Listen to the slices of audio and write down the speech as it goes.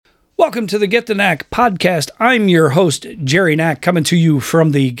Welcome to the Get the Knack podcast. I'm your host, Jerry Knack, coming to you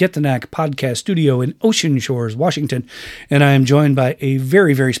from the Get the Knack podcast studio in Ocean Shores, Washington. And I am joined by a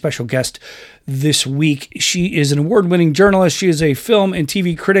very, very special guest this week. She is an award-winning journalist. She is a film and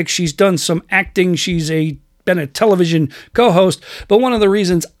TV critic. She's done some acting. She's been a television co-host. But one of the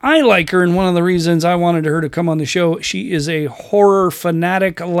reasons I like her and one of the reasons I wanted her to come on the show, she is a horror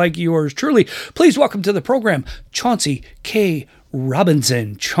fanatic like yours truly. Please welcome to the program, Chauncey K.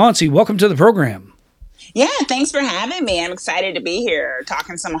 Robinson. Chauncey, welcome to the program. Yeah, thanks for having me. I'm excited to be here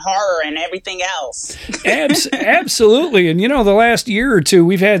talking some horror and everything else. Absolutely. And, the last year or two,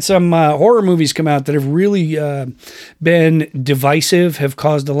 we've had some horror movies come out that have really been divisive, have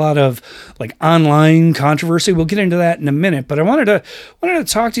caused a lot of online controversy. We'll get into that in a minute. But I wanted to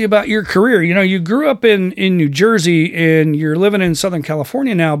talk to you about your career. You grew up in New Jersey and you're living in Southern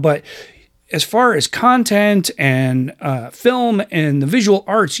California now, but as far as content and film and the visual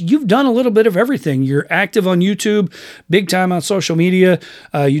arts, you've done a little bit of everything. You're active on YouTube, big time on social media.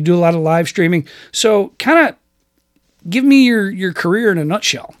 You do a lot of live streaming. So kind of give me your career in a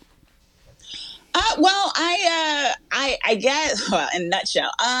nutshell. I guess, in a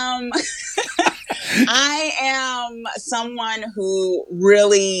nutshell, I am someone who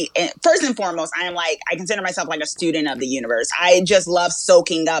really, first and foremost, I consider myself like a student of the universe. I just love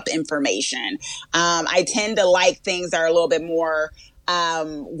soaking up information. I tend to like things that are a little bit more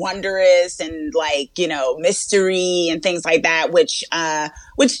wondrous and mystery and things like that, which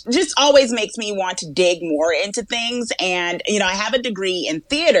just always makes me want to dig more into things. And, I have a degree in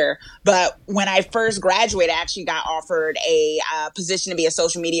theater, but when I first graduated, I actually got offered a position to be a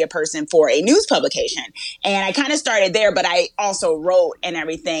social media person for a news publication. And I kind of started there, but I also wrote and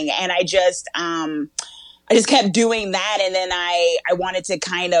everything. And I just kept doing that. And then I wanted to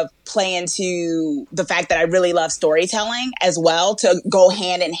kind of play into the fact that I really love storytelling as well, to go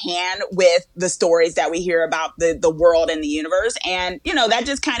hand in hand with the stories that we hear about the world and the universe. And, that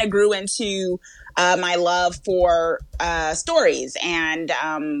just kind of grew into my love for stories and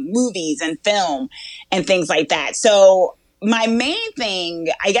movies and film and things like that. So my main thing,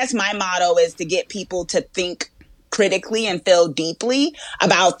 I guess my motto is to get people to think critically and feel deeply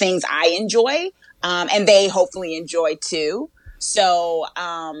about things I enjoy. And they hopefully enjoy too. So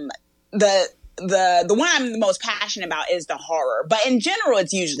the one I'm the most passionate about is the horror, but in general,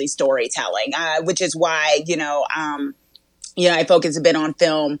 it's usually storytelling, which is why I focus a bit on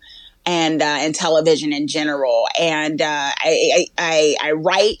film and television in general. And I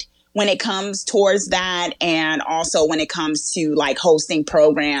write when it comes towards that, and also when it comes to hosting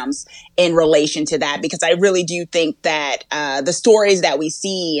programs in relation to that, because I really do think that the stories that we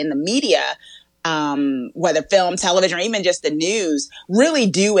see in the media, whether film, television, or even just the news, really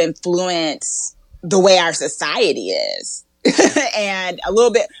do influence the way our society is. And a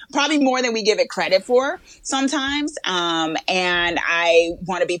little bit, probably more than we give it credit for sometimes. And I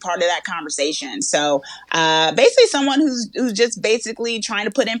want to be part of that conversation. So, basically someone who's just basically trying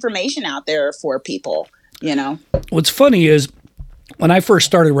to put information out there for people, What's funny is when I first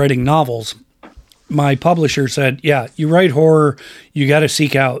started writing novels, my publisher said, yeah, you write horror, you got to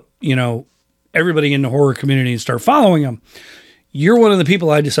seek out, everybody in the horror community and start following them. You're one of the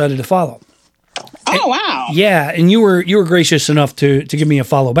people I decided to follow. Oh, wow. Yeah. And you were gracious enough to give me a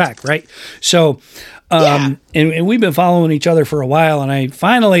follow back. Right. So, and we've been following each other for a while, and I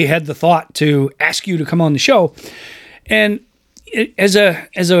finally had the thought to ask you to come on the show. And as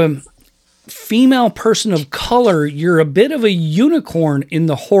a female person of color, you're a bit of a unicorn in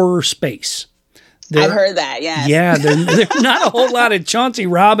the horror space. I've heard that, yes. Yeah, there's not a whole lot of Chauncey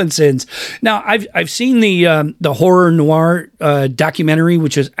Robinsons. Now, I've seen the horror noir documentary,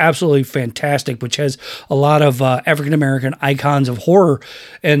 which is absolutely fantastic, which has a lot of African American icons of horror,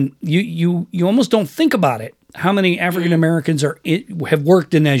 and you almost don't think about it. How many African Americans have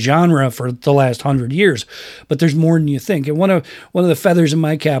worked in that genre for the last 100 years? But there's more than you think. And one of the feathers in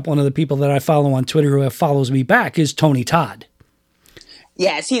my cap, one of the people that I follow on Twitter who follows me back, is Tony Todd.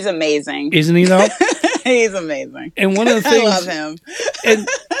 Yes, he's amazing. Isn't he, though? He's amazing. And one of the things, I love him.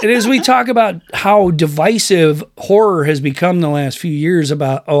 and as we talk about how divisive horror has become the last few years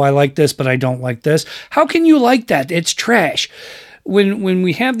about, I like this, but I don't like this. How can you like that? It's trash. When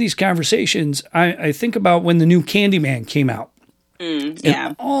we have these conversations, I think about when the new Candyman came out.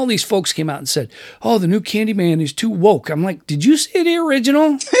 And all these folks came out and said, the new Candyman is too woke. I'm like, did you see the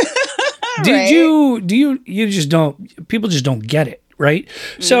original? You just don't, people just don't get it. Right.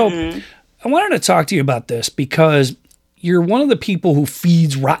 So I wanted to talk to you about this because you're one of the people who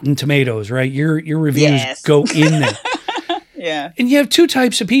feeds Rotten Tomatoes, right? Your reviews go in there. Yeah. And you have two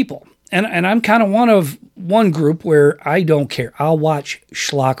types of people. And I'm kind of one one group where I don't care. I'll watch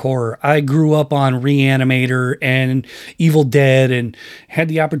schlock horror. I grew up on Reanimator and Evil Dead, and had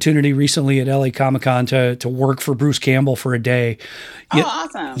the opportunity recently at LA Comic-Con to work for Bruce Campbell for a day. Oh,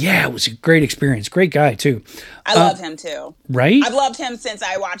 awesome. Yeah, it was a great experience. Great guy, too. I love him, too. Right? I've loved him since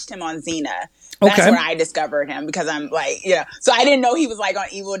I watched him on Xena. That's where I discovered him, because I'm like, so I didn't know he was like on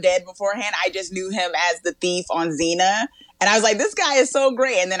Evil Dead beforehand. I just knew him as the thief on Xena. And I was like, this guy is so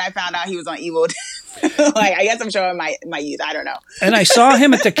great. And then I found out he was on Evil Dead. Like, I guess I'm showing my youth. I don't know. And I saw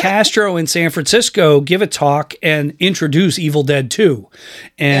him at the Castro in San Francisco give a talk and introduce Evil Dead 2.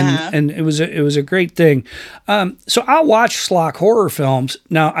 And it was a great thing. So I'll watch schlock horror films.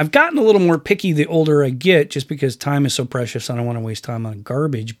 Now, I've gotten a little more picky the older I get, just because time is so precious. I don't want to waste time on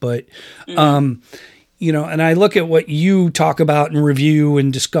garbage. But, and I look at what you talk about and review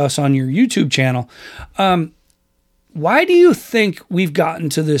and discuss on your YouTube channel. Why do you think we've gotten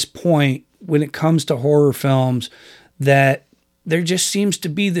to this point when it comes to horror films that there just seems to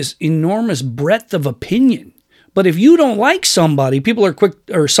be this enormous breadth of opinion? But if you don't like somebody, people are quick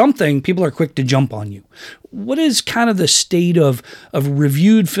to jump on you. What is kind of the state of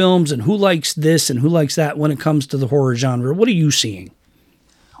reviewed films, and who likes this and who likes that when it comes to the horror genre? What are you seeing?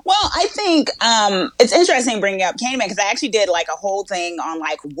 Well, I think it's interesting bringing up Candyman, because I actually did like a whole thing on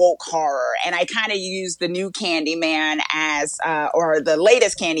like woke horror, and I kind of used the new Candyman as, or the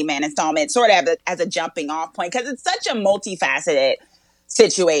latest Candyman installment, sort of as a jumping off point, because it's such a multifaceted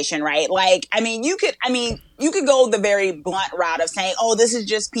situation, right? Like, you could go the very blunt route of saying, oh, this is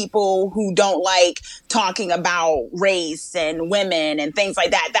just people who don't like talking about race and women and things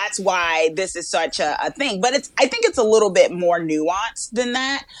like that. That's why this is such a thing. But I think it's a little bit more nuanced than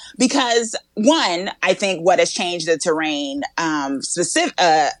that, because one, I think what has changed the terrain, has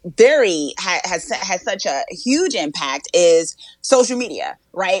such a huge impact is social media,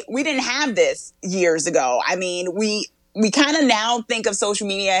 right? We didn't have this years ago. We kind of now think of social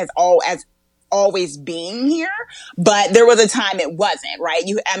media as always being here, but there was a time it wasn't, right?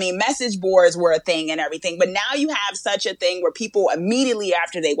 Message boards were a thing and everything, but now you have such a thing where people immediately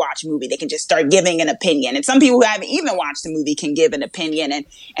after they watch a movie, they can just start giving an opinion. And some people who haven't even watched the movie can give an opinion,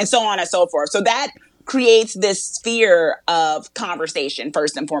 and so on and so forth. So that creates this sphere of conversation,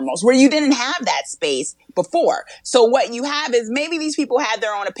 first and foremost, where you didn't have that space before. So what you have is maybe these people had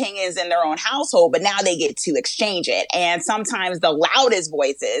their own opinions in their own household, but now they get to exchange it. And sometimes the loudest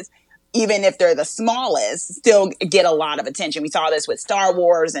voices, even if they're the smallest, still get a lot of attention. We saw this with Star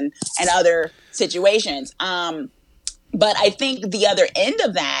Wars and other situations. But I think the other end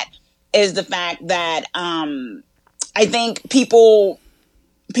of that is the fact that I think people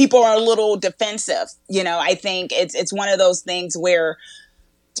are a little defensive. I think it's one of those things where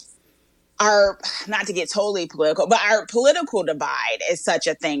not to get totally political, but our political divide is such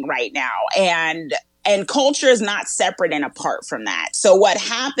a thing right now. And culture is not separate and apart from that. So what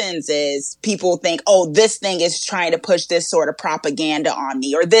happens is people think, oh, this thing is trying to push this sort of propaganda on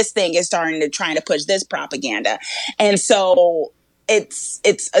me, or this thing is trying to push this propaganda. And so it's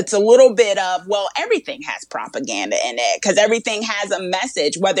a little bit of, well, everything has propaganda in it, because everything has a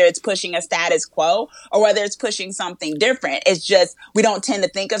message, whether it's pushing a status quo or whether it's pushing something different. It's just, we don't tend to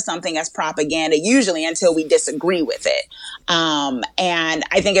think of something as propaganda usually until we disagree with it. And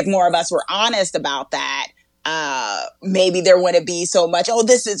I think if more of us were honest about that, maybe there wouldn't be so much, oh,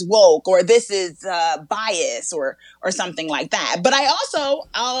 this is woke, or this is bias, or something like that. But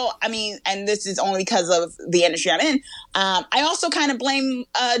and this is only because of the industry I'm in, I also kind of blame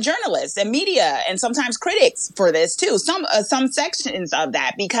journalists and media and sometimes critics for this too, some sections of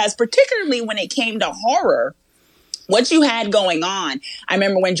that, because particularly when it came to horror, what you had going on, I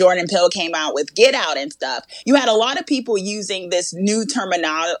remember when Jordan Peele came out with Get Out and stuff, you had a lot of people using this new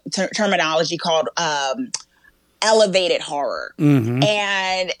terminology called elevated horror. Mm-hmm.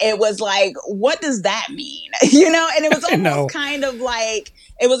 And it was like, what does that mean? And it was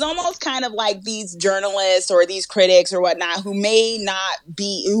almost kind of like these journalists or these critics or whatnot who may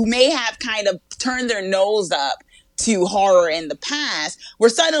have kind of turned their nose up to horror in the past, were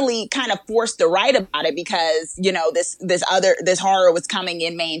suddenly kind of forced to write about it because, this horror was coming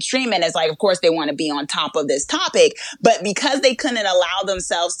in mainstream. And it's like, of course they want to be on top of this topic, but because they couldn't allow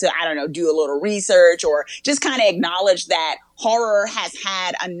themselves to, do a little research or just kind of acknowledge that horror has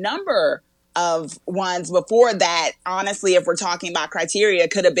had a number of ones before that, honestly, if we're talking about criteria,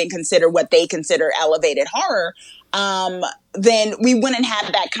 could have been considered what they consider elevated horror, then we wouldn't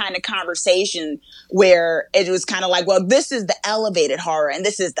have that kind of conversation where it was kind of like, well, this is the elevated horror and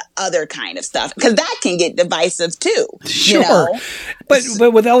this is the other kind of stuff, because that can get divisive too. Sure. But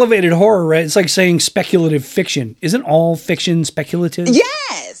with elevated horror, right, it's like saying speculative fiction. Isn't all fiction speculative?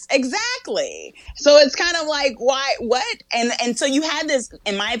 Yes. Exactly. So it's kind of like, why, what? And so you had this,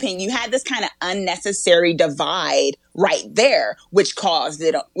 in my opinion, you had this kind of unnecessary divide right there, which caused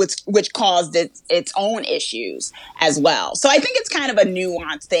its own issues as well. So I think it's kind of a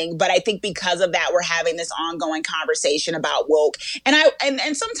nuanced thing, but I think because of that, we're having this ongoing conversation about woke.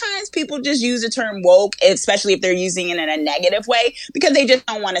 And sometimes people just use the term woke, especially if they're using it in a negative way, because they just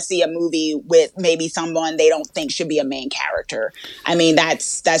don't want to see a movie with maybe someone they don't think should be a main character. I mean,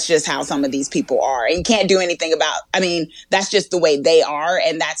 that's just how some of these people are. And you can't do anything about, I mean, that's just the way they are,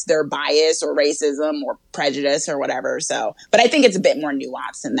 and that's their bias or racism or prejudice or whatever. So, but I think it's a bit more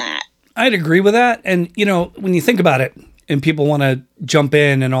nuanced than that. I'd agree with that. And, you know, when you think about it, and people want to jump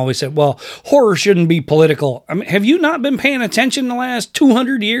in and always say, well, horror shouldn't be political. I mean, have you not been paying attention the last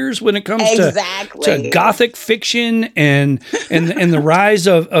 200 years when it comes to Gothic fiction and the rise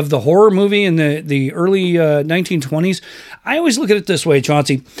of the horror movie in the early 1920s? I always look at it this way,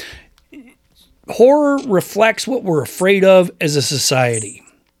 Chauncey. Horror reflects what we're afraid of as a society.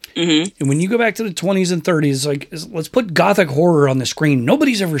 Mm-hmm. And when you go back to the 20s and 30s, like, let's put Gothic horror on the screen.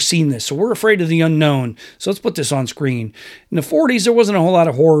 Nobody's ever seen this, so we're afraid of the unknown. So let's put this on screen. In the 40s, there wasn't a whole lot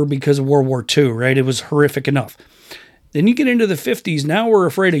of horror because of World War II, right? It was horrific enough. Then you get into the 50s. Now we're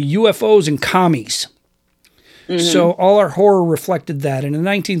afraid of UFOs and commies. Mm-hmm. So all our horror reflected that. And in the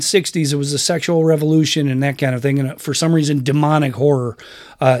 1960s, it was the sexual revolution and that kind of thing. And for some reason, demonic horror,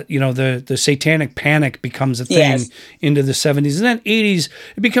 the satanic panic becomes a thing into the 70s. And then 80s,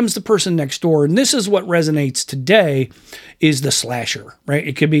 it becomes the person next door. And this is what resonates today is the slasher, right?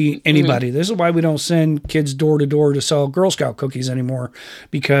 It could be anybody. Mm-hmm. This is why we don't send kids door to door to sell Girl Scout cookies anymore,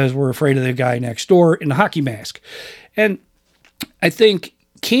 because we're afraid of the guy next door in the hockey mask. And I think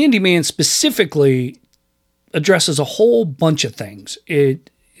Candyman specifically addresses a whole bunch of things. It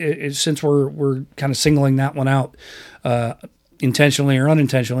since we're kind of singling that one out intentionally or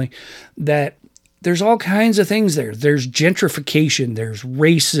unintentionally, that there's all kinds of things there. There's gentrification, there's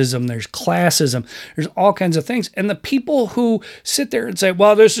racism, there's classism, there's all kinds of things. And the people who sit there and say,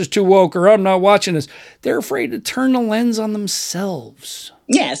 well, this is too woke, or I'm not watching this, they're afraid to turn the lens on themselves.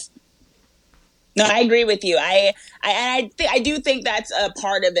 Yes. No, I agree with you. I do think that's a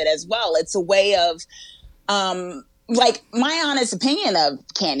part of it as well. It's a way of, like, my honest opinion of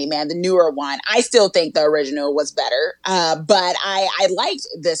Candyman, the newer one, I still think the original was better. But I liked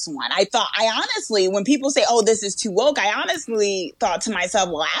this one. I honestly, when people say, oh, this is too woke, I honestly thought to myself,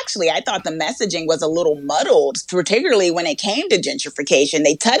 well, actually, I thought the messaging was a little muddled, particularly when it came to gentrification.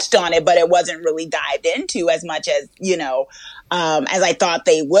 They touched on it, but it wasn't really dived into as much as, as I thought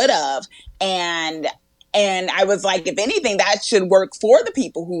they would have. And I was like, if anything, that should work for the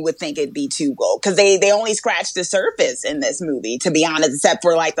people who would think it'd be too woke, because they only scratched the surface in this movie, to be honest, except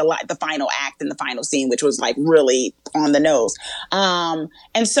for like the final act and the final scene, which was like really on the nose.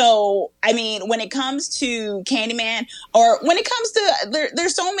 And so, I mean, when it comes to Candyman, or when it comes to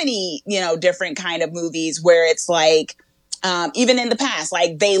there's so many different kind of movies where it's like, even in the past,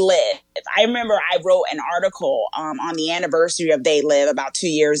 like They Live. I remember I wrote an article on the anniversary of They Live about 2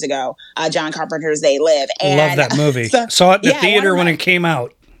 years ago, John Carpenter's They Live. And love that movie. Saw it in the theater when it came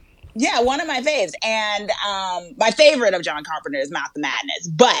out. Yeah, one of my faves. And my favorite of John Carpenter is Mouth of Madness.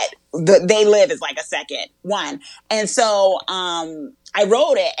 But They Live is like a second one. And so I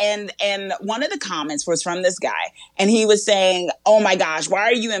wrote it, and one of the comments was from this guy, and he was saying, oh my gosh, why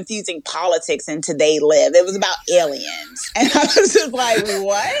are you infusing politics into They Live? It was about aliens. And I was just like,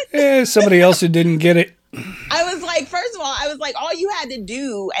 what? Yeah, somebody else who didn't get it. I was like, first of all, all you had to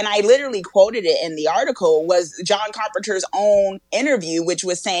do, and I literally quoted it in the article, was John Carpenter's own interview, which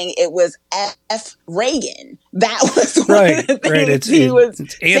was saying it was F. Reagan. That was one of the things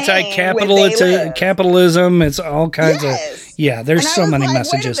it's anti-capital, it's capitalism, it's all kinds of, there's so many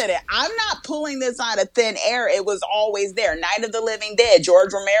messages. Wait a minute, I'm not pulling this out of thin air. It was always there. Night of the Living Dead,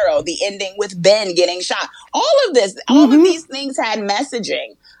 George Romero, the ending with Ben getting shot. All of these things had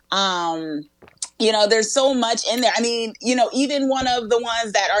messaging. There's so much in there. I mean, even one of the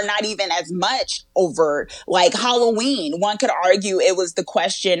ones that are not even as much overt, like Halloween, one could argue it was the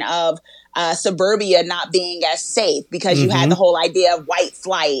question of suburbia not being as safe, because you had the whole idea of white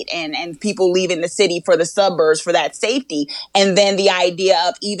flight and people leaving the city for the suburbs for that safety. And then the idea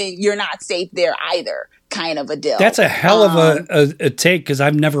of even you're not safe there either, kind of a deal. That's a hell of a take, because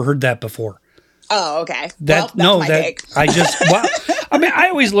I've never heard that before. Oh, okay. I mean, I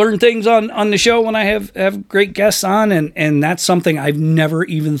always learn things on the show when I have great guests on, and that's something I've never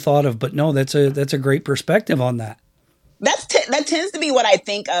even thought of. But no, that's a great perspective on that. That tends to be what I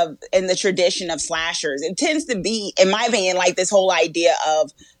think of in the tradition of slashers. It tends to be, in my opinion, like this whole idea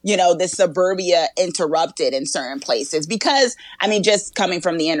of this suburbia interrupted in certain places. Because, I mean, just coming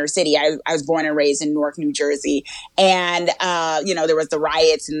from the inner city, I was born and raised in Newark, New Jersey. And, there was the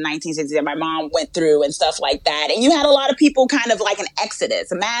riots in 1960 that my mom went through and stuff like that. And you had a lot of people kind of like an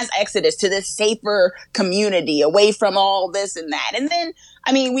exodus, a mass exodus to this safer community away from all this and that. And then,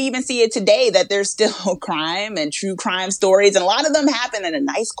 I mean, we even see it today that there's still crime and true crime stories, and a lot of them happen in a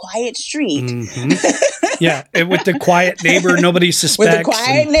nice, quiet street. Mm-hmm. Yeah, and with the quiet neighbor nobody suspects. With the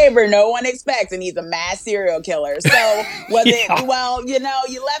quiet neighbor no one expects, and he's a mass serial killer. So,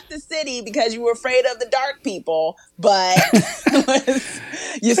 you left the city because you were afraid of the dark people, but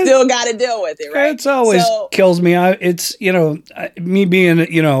you still got to deal with it, right? It's always kills me. It's, me being,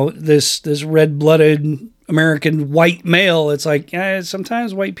 this red-blooded American white male, it's like,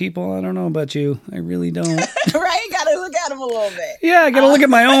 sometimes white people, I don't know about you. I really don't. Right? Got to look at them a little bit. Yeah, I got to look at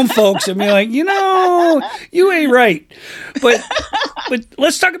my own folks and be like, you ain't right. But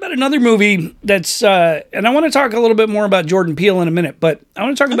let's talk about another movie that's, and I want to talk a little bit more about Jordan Peele in a minute, but I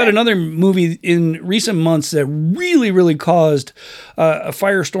want to talk about another movie in recent months that really, really caused a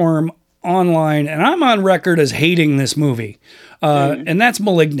firestorm online, and I'm on record as hating this movie, and that's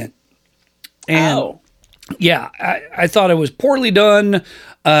Malignant. And yeah, I thought it was poorly done.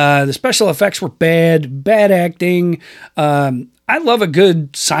 The special effects were bad acting. I love a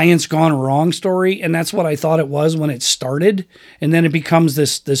good science gone wrong story, and that's what I thought it was when it started, and then it becomes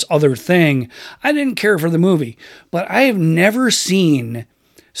this other thing. I didn't care for the movie, but I have never seen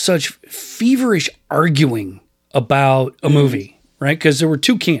such feverish arguing about a movie. Right? Because there were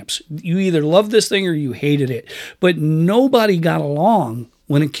two camps. You either loved this thing or you hated it. But nobody got along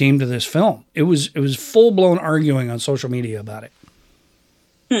when it came to this film. It was full-blown arguing on social media about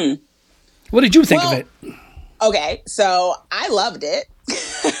it. What did you think of it? Okay, so I loved it.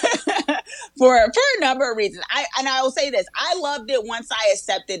 For a number of reasons. I will say this. I loved it once I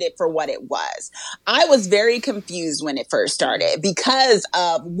accepted it for what it was. I was very confused when it first started because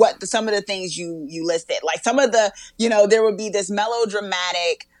of some of the things you listed. Like some of the, there would be this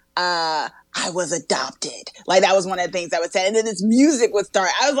melodramatic, I was adopted. Like that was one of the things I would say. And then this music would start.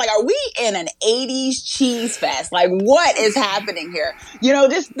 I was like, are we in an 80s cheese fest? Like what is happening here?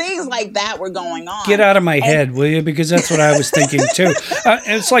 Just things like that were going on. Get out of my head, will you? Because that's what I was thinking too.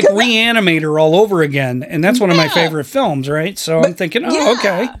 It's like Reanimator all over again. And that's one of my favorite films, right? So I'm thinking,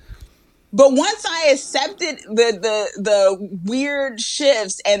 okay. But once I accepted the weird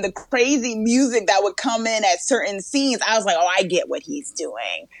shifts and the crazy music that would come in at certain scenes, I was like, oh, I get what he's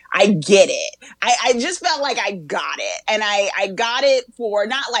doing. I get it. I just felt like I got it. And I got it for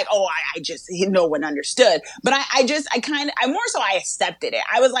not like, I just, no one understood. But I accepted it.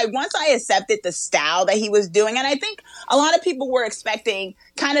 I was like, once I accepted the style that he was doing, and I think a lot of people were expecting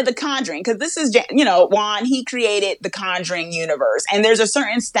kind of The Conjuring, because this is, Juan, he created the Conjuring universe. And there's a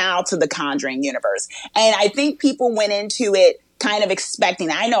certain style to the Conjuring universe. And I think people went into it kind of expecting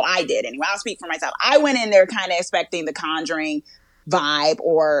that. I know I did anyway. I'll speak for myself. I went in there kind of expecting the Conjuring vibe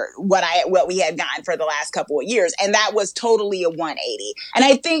or what we had gotten for the last couple of years. And that was totally a 180. And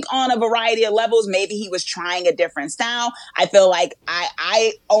I think on a variety of levels, maybe he was trying a different style. I feel like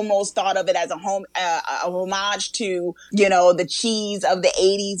I almost thought of it as a homage to, the cheese of the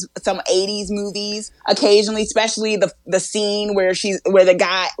 80s, some 80s movies occasionally, especially the scene where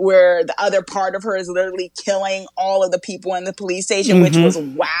the other part of her is literally killing all of the people in the police station, which was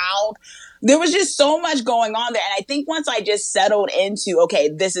wild. There was just so much going on there. And I think once I just settled into, okay,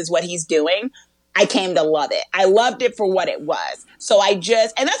 this is what he's doing, I came to love it. I loved it for what it was. So and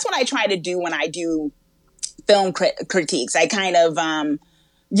that's what I try to do when I do film critiques. I kind of,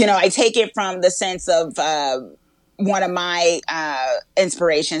 I take it from the sense of, one of my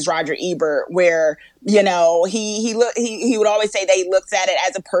inspirations, Roger Ebert, where he would always say that he looks at it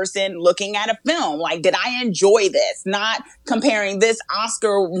as a person looking at a film. Like, did I enjoy this? Not comparing this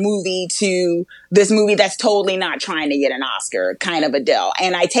Oscar movie to this movie that's totally not trying to get an Oscar, kind of a deal.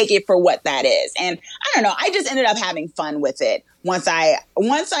 And I take it for what that is. And I don't know, I just ended up having fun with it once I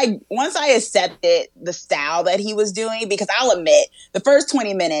accepted the style that he was doing, because I'll admit the first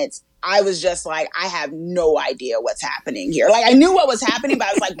 20 minutes, I was just like, I have no idea what's happening here. Like, I knew what was happening, but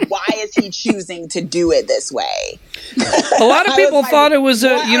I was like, why is he choosing to do it this way? A lot of people thought it was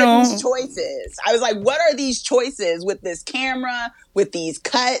these choices. I was like, what are these choices with this camera, with these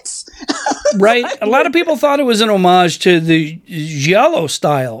cuts? Right. A lot of people thought it was an homage to the Giallo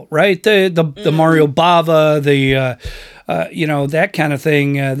style, right? The Mario Bava, that kind of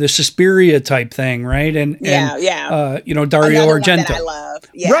thing, the Suspiria type thing, right? And Dario Argento. That I love.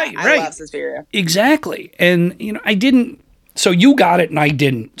 Yeah, right. I love Suspiria. Exactly. And, I didn't, so you got it and I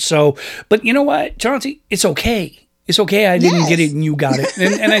didn't. So, but you know what, Chauncey, it's okay. It's okay. I didn't get it Yes. and you got it.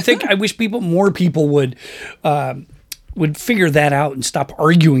 And I think I wish more people would figure that out and stop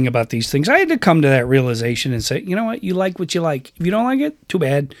arguing about these things. I had to come to that realization and say, you know what? You like what you like. If you don't like it, too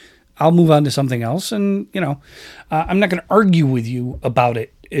bad. I'll move on to something else. And, I'm not going to argue with you about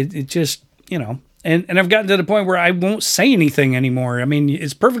it. It just, and I've gotten to the point where I won't say anything anymore. I mean,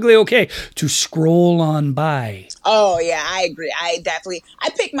 it's perfectly okay to scroll on by. Oh yeah, I agree. I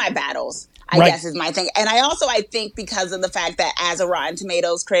pick my battles, I Right. guess is my thing. And I think because of the fact that as a Rotten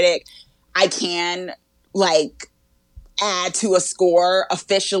Tomatoes critic, I can like add to a score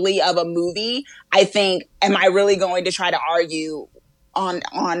officially of a movie. I think, am I really going to try to argue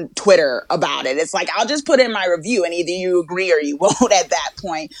on Twitter about it? It's like, I'll just put in my review and either you agree or you won't at that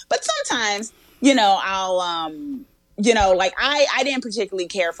point. But sometimes, I'll, like I didn't particularly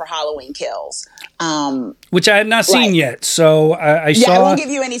care for Halloween Kills. Which I had not seen yet. So I saw. I won't give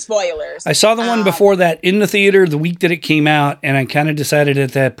you any spoilers. I saw the one before that in the theater the week that it came out, and I kind of decided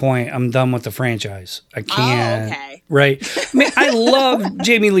at that point I'm done with the franchise. I can't. Oh, okay. Right. I mean, I love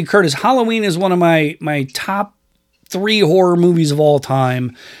Jamie Lee Curtis. Halloween is one of my top 3 horror movies of all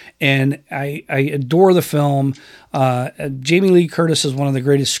time, and I adore the film. Jamie Lee Curtis is one of the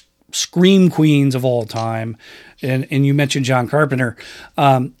greatest scream queens of all time, and you mentioned John Carpenter,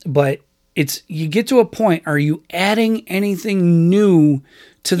 but you get to a point, are you adding anything new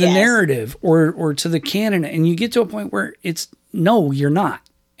to the narrative or to the canon? And you get to a point where no, you're not.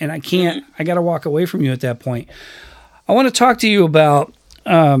 And I can't, I got to walk away from you at that point. I want to talk to you about,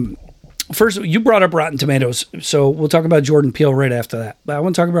 first, you brought up Rotten Tomatoes, so we'll talk about Jordan Peele right after that. But I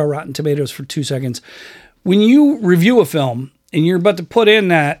want to talk about Rotten Tomatoes for 2 seconds. When you review a film and you're about to put in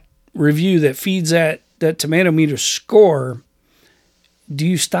that review that feeds that tomato meter score, do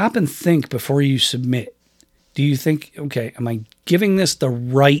you stop and think before you submit? Do you think, okay, am I giving this the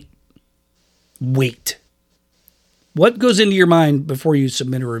right weight? What goes into your mind before you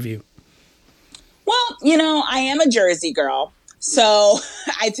submit a review? Well, I am a Jersey girl. So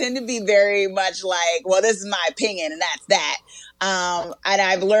I tend to be very much like, well, this is my opinion and that's that. And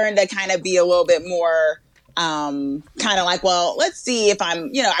I've learned to kind of be a little bit more kind of like, well, let's see if I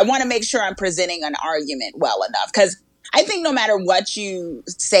want to make sure I'm presenting an argument well enough. Because I think no matter what you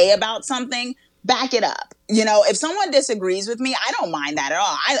say about something, back it up. If someone disagrees with me, I don't mind that at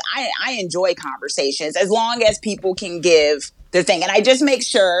all. I enjoy conversations as long as people can give their thing. And I just make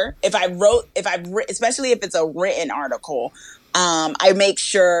sure especially if it's a written article, I make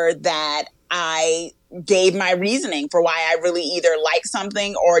sure that I gave my reasoning for why I really either like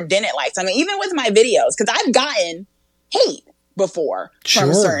something or didn't like something, even with my videos, because I've gotten hate before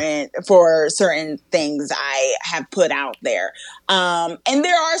for certain things I have put out there. And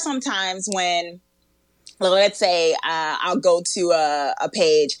there are some times when, let's say I'll go to a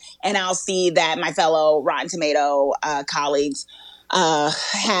page and I'll see that my fellow Rotten Tomato colleagues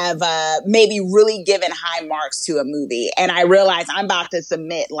have maybe really given high marks to a movie, and I realize I'm about to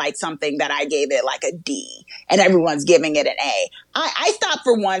submit like something that I gave it like a D, and everyone's giving it an A. I stop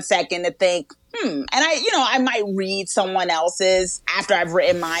for 1 second to think, and I might read someone else's after I've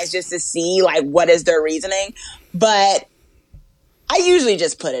written mine just to see like what is their reasoning, but I usually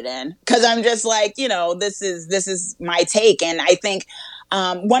just put it in because I'm just like, this is my take, and I think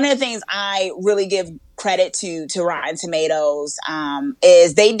one of the things I really give credit to Rotten Tomatoes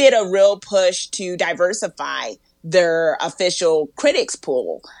is they did a real push to diversify their official critics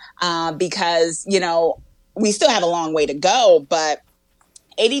pool because, we still have a long way to go, but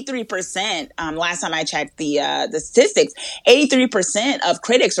 83%, last time I checked the statistics, 83% of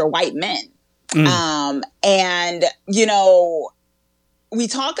critics are white men. And, we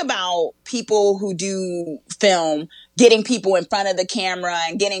talk about people who do film getting people in front of the camera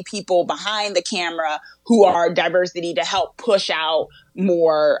and getting people behind the camera who are diversity to help push out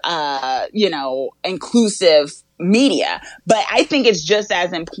more, inclusive media. But I think it's just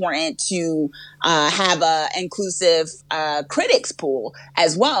as important to have a inclusive critics pool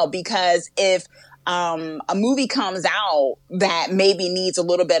as well, because if a movie comes out that maybe needs a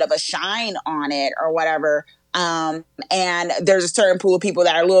little bit of a shine on it or whatever, and there's a certain pool of people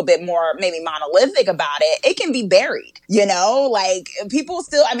that are a little bit more maybe monolithic about it, it can be buried, like people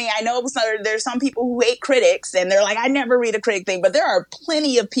still, I know there's some people who hate critics and they're like, I never read a critic thing, but there are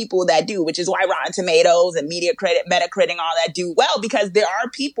plenty of people that do, which is why Rotten Tomatoes and Metacritic, all that do well, because there are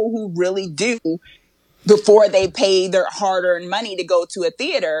people who really do, before they pay their hard-earned money to go to a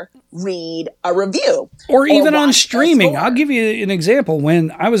theater, read a review. Or even on streaming. I'll give you an example.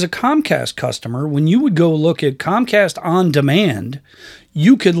 When I was a Comcast customer, when you would go look at Comcast On Demand,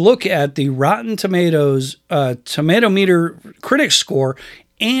 you could look at the Rotten Tomatoes Tomato Meter critic score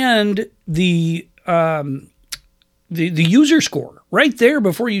and the the user score right there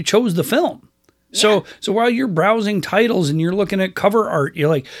before you chose the film. So while you're browsing titles and you're looking at cover art, you're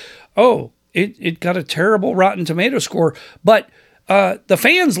like, oh, it got a terrible Rotten Tomato score, but the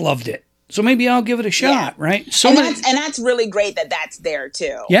fans loved it. So maybe I'll give it a shot, right? So that's really great that that's there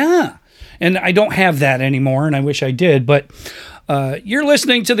too. Yeah. And I don't have that anymore, and I wish I did. But you're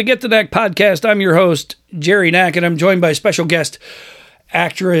listening to the Get the Knack podcast. I'm your host, Jerry Knack, and I'm joined by special guest,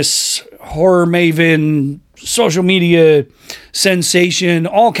 actress, horror maven, social media sensation,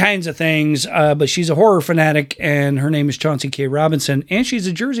 all kinds of things. But she's a horror fanatic, and her name is Chauncey K. Robinson, and she's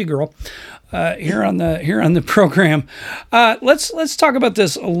a Jersey girl. Here on the program, let's talk about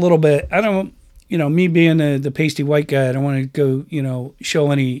this a little bit. I don't, me being the pasty white guy, I don't want to go,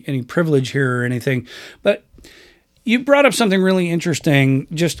 show any privilege here or anything. But you brought up something really interesting,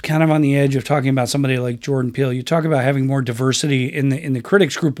 just kind of on the edge of talking about somebody like Jordan Peele. You talk about having more diversity in the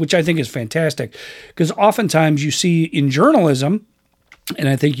critics group, which I think is fantastic, because oftentimes you see in journalism. And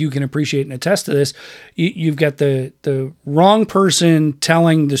I think you can appreciate and attest to this. You've got the wrong person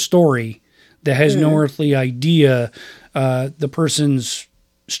telling the story that has no earthly idea the person's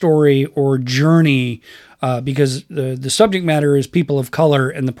story or journey, because the subject matter is people of color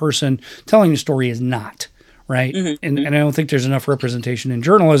and the person telling the story is not, right? And I don't think there's enough representation in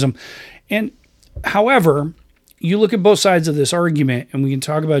journalism. And however, you look at both sides of this argument, and we can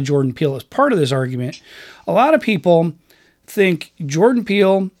talk about Jordan Peele as part of this argument. A lot of people think Jordan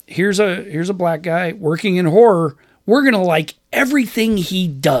Peele, here's a black guy working in horror, we're going to like everything he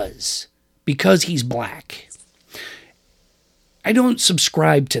does because he's black. I don't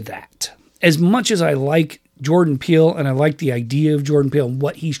subscribe to that. As much as I like Jordan Peele and I like the idea of Jordan Peele and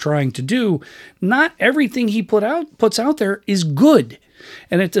what he's trying to do, not everything he puts out there is good.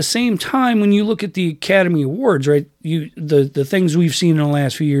 And at the same time, when you look at the Academy Awards, right, the things we've seen in the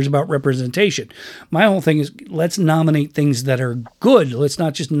last few years about representation, my whole thing is let's nominate things that are good. Let's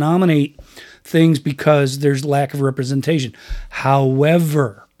not just nominate things because there's lack of representation.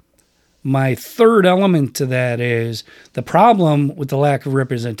 However, my third element to that is the problem with the lack of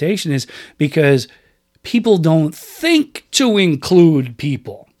representation is because people don't think to include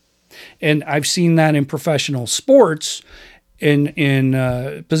people. And I've seen that in professional sports,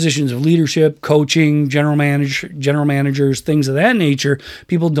 in positions of leadership, coaching, general managers, things of that nature.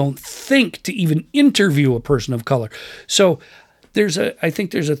 People don't think to even interview a person of color. So I think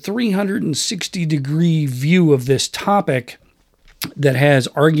there's a 360-degree view of this topic that has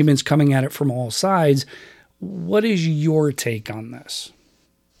arguments coming at it from all sides. What is your take on this?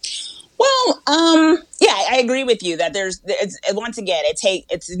 Well, yeah, I agree with you that once again,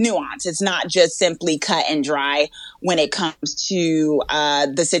 it's nuance. It's not just simply cut and dry when it comes to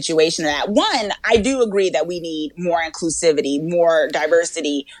the situation that one, I do agree that we need more inclusivity, more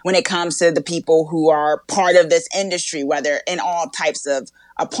diversity when it comes to the people who are part of this industry, whether in all types of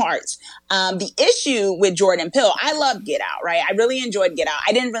parts. The issue with Jordan Peele, I love Get Out, right? I really enjoyed Get Out.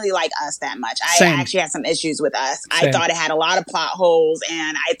 I didn't really like Us that much. I actually had some issues with Us. Same. I thought it had a lot of plot holes,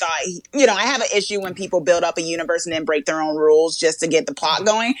 and I thought, I have an issue when people build up a universe and then break their own rules just to get the plot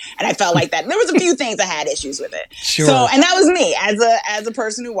going. And I felt like that. There was a few things I had issues with it. Sure. So, and that was me as a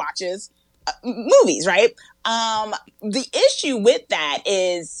person who watches movies, right? The issue with that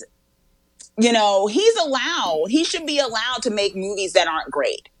is, he should be allowed to make movies that aren't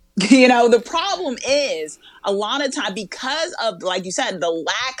great. The problem is a lot of time because of, like you said, the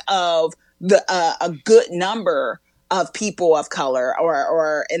lack of a good number of people of color,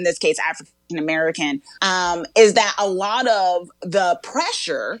 or in this case, African American, is that a lot of the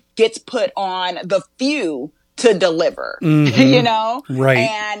pressure gets put on the few to deliver, Right.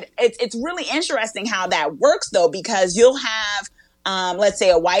 And it's really interesting how that works though, because you'll have, let's say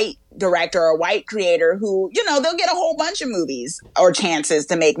a white director or a white creator who, they'll get a whole bunch of movies or chances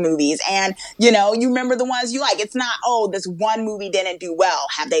to make movies. And, you remember the ones you like. It's not, this one movie didn't do well.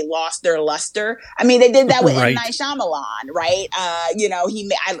 Have they lost their luster? I mean, they did that with M. Night Shyamalan, right?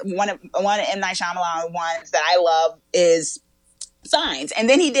 One of M. Night Shyamalan ones that I love is Signs. And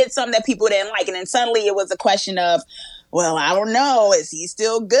then he did something that people didn't like. And then suddenly it was a question of, well, I don't know, is he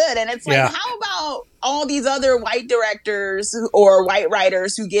still good? And it's like, how about all these other white directors or white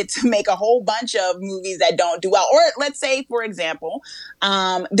writers who get to make a whole bunch of movies that don't do well? Or let's say, for example,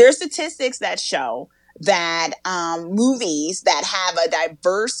 there's statistics that show that movies that have a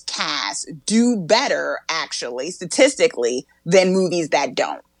diverse cast do better, actually, statistically, than movies that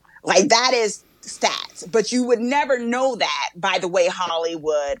don't. Like, that is stats, but you would never know that by the way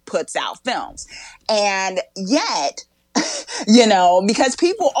Hollywood puts out films. And yet Because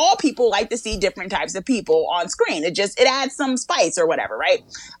all people like to see different types of people on screen. It adds some spice or whatever, right?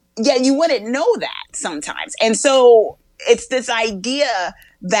 Yeah, you wouldn't know that sometimes. And so it's this idea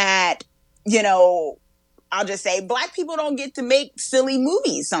that, I'll just say Black people don't get to make silly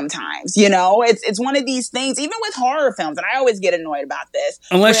movies sometimes. It's one of these things, even with horror films. And I always get annoyed about this.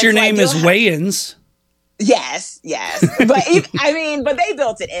 Unless your name is Wayans. Yes. But but they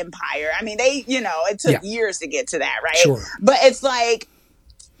built an empire. I mean, it took years to get to that, right? Sure. But it's like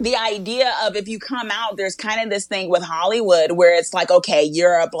the idea of, if you come out, there's kind of this thing with Hollywood where it's like, okay,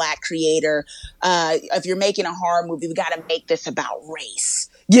 you're a Black creator. If you're making a horror movie, we got to make this about race.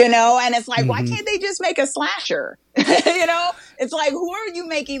 And it's like, why can't they just make a slasher? It's like, who are you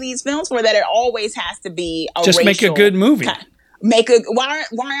making these films for that it always has to be a just make a good movie? Why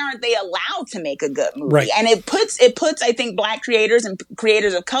aren't they allowed to make a good movie? Right. And it puts I think Black creators and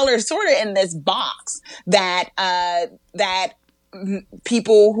creators of color sort of in this box that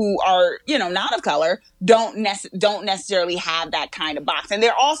people who are not of color don't necessarily have that kind of box, and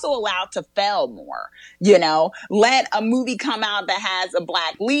they're also allowed to fail more. Let a movie come out that has a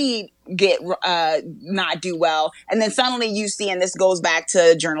Black lead get not do well, and then suddenly you see, and this goes back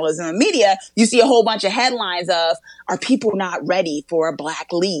to journalism and media, you see a whole bunch of headlines of, are people not ready for a Black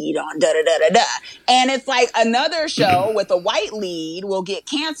lead on da da da da da, and it's like another show with a white lead will get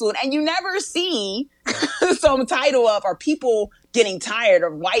canceled, and you never see some title of, are people getting tired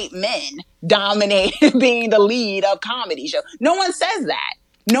of white men dominating being the lead of comedy show? No one says that.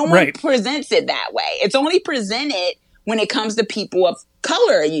 No one presents it that way. It's only presented when it comes to people of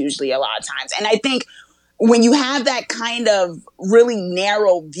color, usually, a lot of times. And I think when you have that kind of really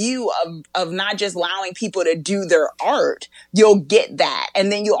narrow view of not just allowing people to do their art, you'll get that.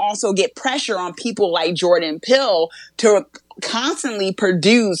 And then you also get pressure on people like Jordan Peele to constantly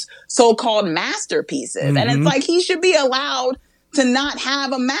produce so-called masterpieces. And it's like, he should be allowed to not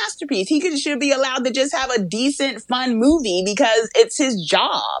have a masterpiece. He should be allowed to just have a decent, fun movie because it's his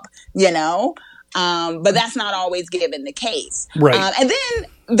job, but that's not always given the case. Right. And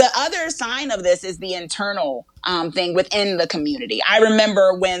then the other sign of this is the internal thing within the community. I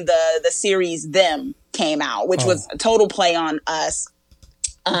remember when the series Them came out, which was a total play on Us.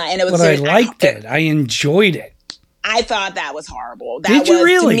 And it was. But I liked it. I enjoyed it. I thought that was horrible. Did you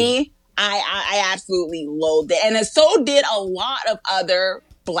really? To me, I absolutely loathed it. And so did a lot of other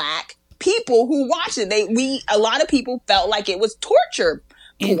Black people who watched it. A lot of people felt like it was torture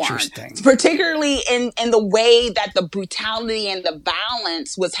porn. Interesting. Particularly in the way that the brutality and the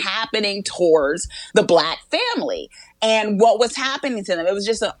violence was happening towards the Black family and what was happening to them. It was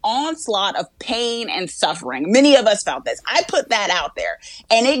just an onslaught of pain and suffering. Many of us felt this. I put that out there,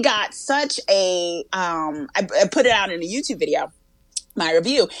 and it got such a, I put it out in a YouTube video, my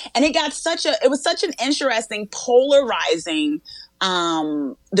review, and it was such an interesting, polarizing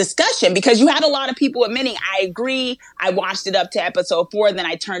discussion, because you had a lot of people admitting, I agree, I watched it up to episode 4, then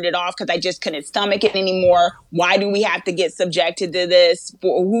I turned it off because I just couldn't stomach it anymore. Why do we have to get subjected to this?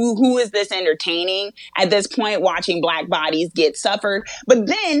 Who is this entertaining at this point, watching Black bodies get suffered? But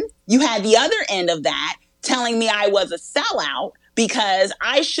then you had the other end of that telling me I was a sellout because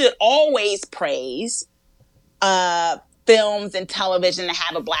I should always praise films and television that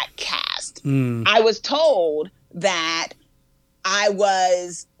have a Black cast. I was told that I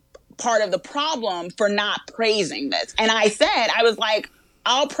was part of the problem for not praising this. And I said, I was like,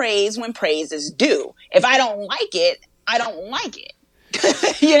 I'll praise when praise is due. If I don't like it, I don't like it.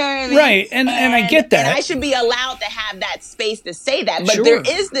 You know what I mean? Right. And I get that. And I should be allowed to have that space to say that. But there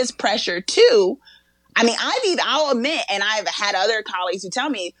is this pressure too. I mean, I'll admit, and I've had other colleagues who tell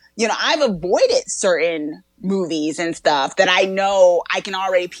me, I've avoided certain movies and stuff that I know I can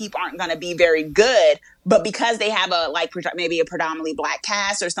already peep aren't going to be very good, but because they have maybe a predominantly Black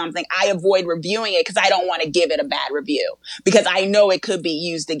cast or something, I avoid reviewing it because I don't want to give it a bad review because I know it could be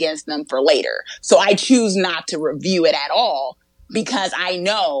used against them for later. So I choose not to review it at all because I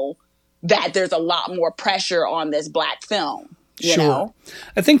know that there's a lot more pressure on this Black film. You know?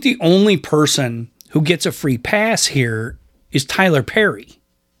 I think the only person who gets a free pass here is Tyler Perry.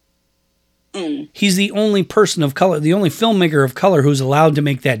 He's the only person of color, the only filmmaker of color who's allowed to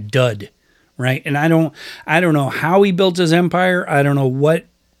make that dud, right? And I don't know how he built his empire. I don't know what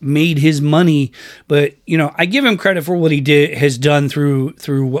made his money, but I give him credit for what he has done through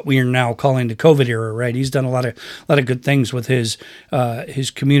what we are now calling the COVID era, right? He's done a lot of good things with his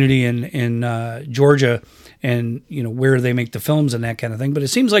community in Georgia and where they make the films and that kind of thing. But it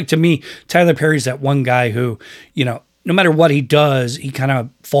seems like to me, Tyler Perry's that one guy who, no matter what he does, he kind of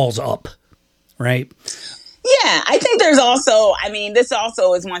falls up. Right. Yeah, I think there's also, I mean, this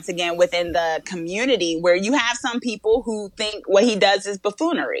also is once again within the community where you have some people who think what he does is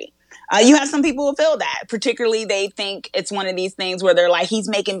buffoonery. You have some people who feel that, particularly they think it's one of these things where they're like, he's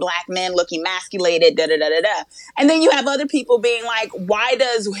making black men look emasculated, da da da da da. And then you have other people being like, why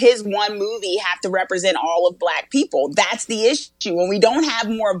does his one movie have to represent all of black people? That's the issue. When we don't have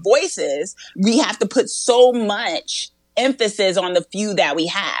more voices, we have to put so much emphasis on the few that we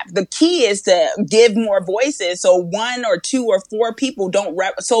have. The key is to give more voices so one or two or four people don't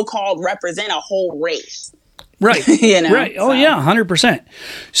so-called represent a whole race. Right. You know? Right. Oh, yeah, 100%.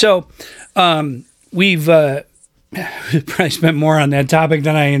 So we've probably spent more on that topic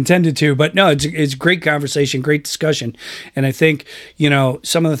than I intended to, but no, it's great conversation, great discussion. And I think,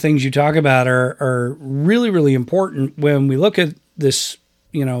 some of the things you talk about are really, really important when we look at this,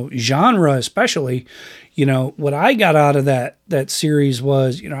 genre especially. What I got out of that series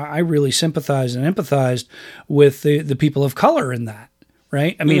was, I really sympathized and empathized with the people of color in that.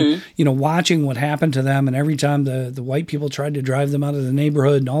 Right. I mean, watching what happened to them, and every time the white people tried to drive them out of the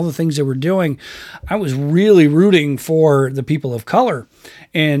neighborhood and all the things they were doing, I was really rooting for the people of color.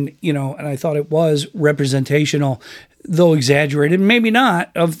 And, and I thought it was representational, though exaggerated, maybe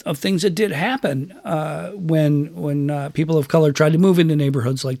not, of things that did happen when people of color tried to move into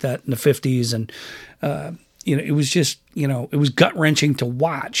neighborhoods like that in the 50s. And, it was just, it was gut wrenching to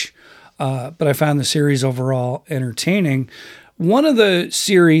watch. But I found the series overall entertaining. One of the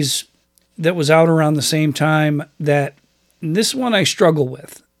series that was out around the same time that this one I struggle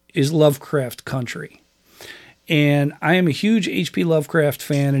with is Lovecraft Country. And I am a huge H.P. Lovecraft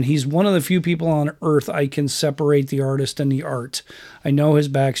fan, and he's one of the few people on earth I can separate the artist and the art. I know his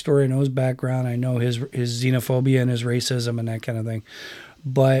backstory, I know his background, I know his xenophobia and his racism and that kind of thing.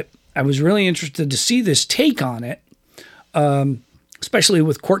 But I was really interested to see this take on it. Especially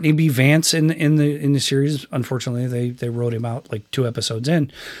with Courtney B. Vance in the series. Unfortunately, they wrote him out like 2 episodes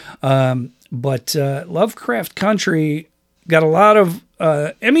in. But Lovecraft Country got a lot of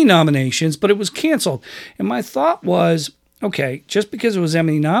Emmy nominations, but it was canceled. And my thought was, okay, just because it was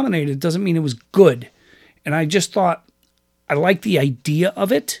Emmy nominated doesn't mean it was good. And I just thought I liked the idea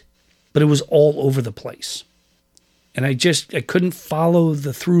of it, but it was all over the place. And I couldn't follow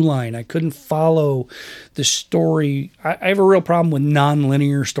the through line. I couldn't follow the story. I have a real problem with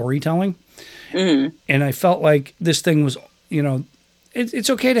non-linear storytelling. Mm-hmm. And I felt like this thing was, it's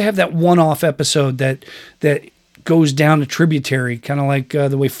okay to have that one-off episode that goes down a tributary, kind of like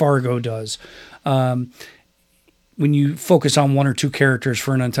the way Fargo does. When you focus on one or two characters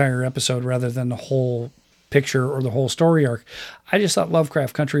for an entire episode rather than the whole picture or the whole story arc. I just thought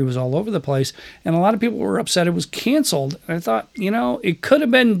Lovecraft Country was all over the place, and a lot of people were upset it was canceled. And I thought, it could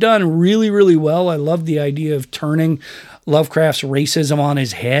have been done really, really well. I loved the idea of turning Lovecraft's racism on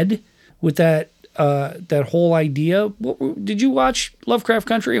his head with that whole idea. Did you watch Lovecraft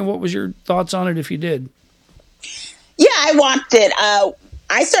Country, and what was your thoughts on it if you did? Yeah, I watched it.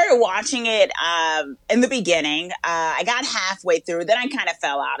 I started watching it in the beginning. I got halfway through, then I kind of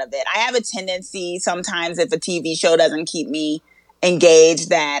fell out of it. I have a tendency sometimes if a TV show doesn't keep me engaged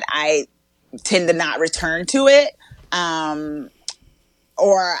that I tend to not return to it.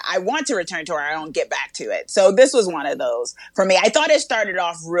 Or I want to return to it, or I don't get back to it. So this was one of those for me. I thought it started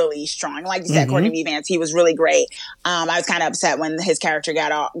off really strong. Like you said, Courtney B. Vance, he was really great. I was kind of upset when his character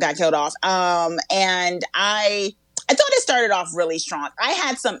got killed off. And I thought it started off really strong. I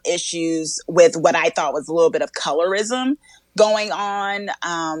had some issues with what I thought was a little bit of colorism going on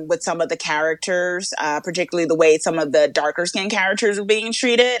with some of the characters, particularly the way some of the darker skinned characters were being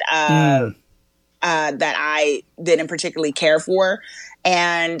treated that I didn't particularly care for.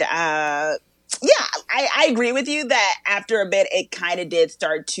 And I agree with you that after a bit, it kind of did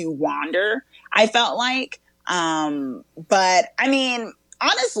start to wander, I felt like. But I mean,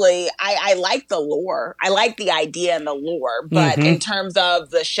 honestly, I like the lore. I like the idea and the lore. But in terms of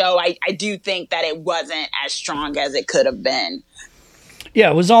the show, I do think that it wasn't as strong as it could have been.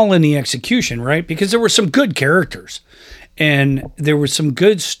 Yeah, it was all in the execution, right? Because there were some good characters. And there were some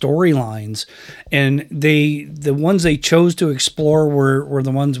good storylines, and the ones they chose to explore were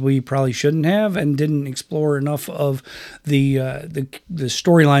the ones we probably shouldn't have, and didn't explore enough of the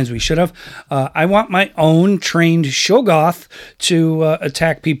storylines we should have. I want my own trained Shoggoth to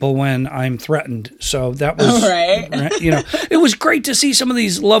attack people when I'm threatened. So that was right. It was great to see some of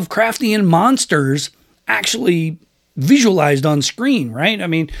these Lovecraftian monsters actually visualized on screen, right? I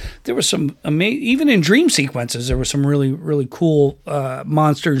mean, there was some even in dream sequences, there were some really, really cool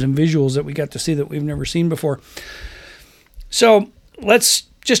monsters and visuals that we got to see that we've never seen before. So let's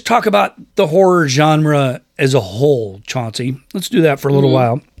just talk about the horror genre as a whole, Chauncey. Let's do that for a little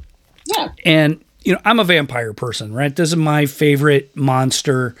while. Yeah. And I'm a vampire person, right? This is my favorite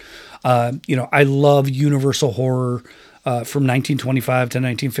monster. I love Universal horror from 1925 to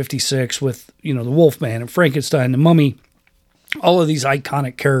 1956 with, the Wolfman and Frankenstein, the Mummy, all of these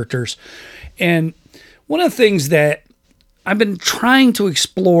iconic characters. And one of the things that I've been trying to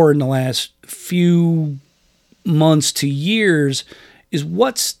explore in the last few months to years is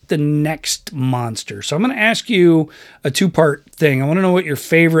what's the next monster. So I'm going to ask you a two-part thing. I want to know what your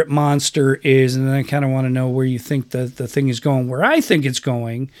favorite monster is, and then I kind of want to know where you think the thing is going. Where I think it's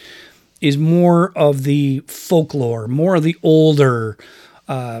going is more of the folklore, more of the older.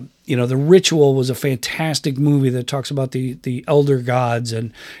 The Ritual was a fantastic movie that talks about the elder gods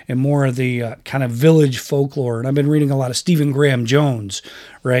and more of the kind of village folklore. And I've been reading a lot of Stephen Graham Jones,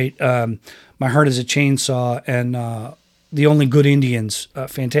 right? My Heart is a Chainsaw and The Only Good Indians,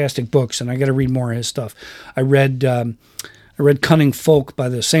 fantastic books, and I got to read more of his stuff. I read Cunning Folk by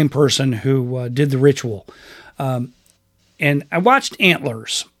the same person who did The Ritual, and I watched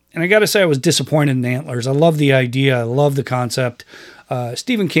Antlers, and I got to say I was disappointed in Antlers. I love the idea, I love the concept.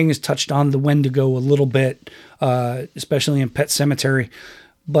 Stephen King has touched on the Wendigo a little bit, especially in Pet Sematary,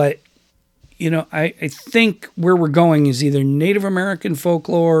 but I think where we're going is either Native American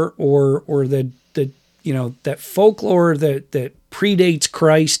folklore or that folklore that predates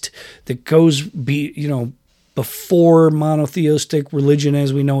Christ, that goes before monotheistic religion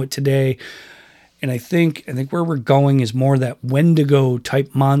as we know it today. And I think where we're going is more that Wendigo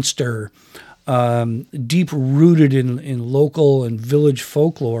type monster, deep rooted in local and village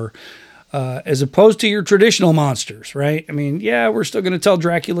folklore, as opposed to your traditional monsters, right? I mean, yeah, we're still going to tell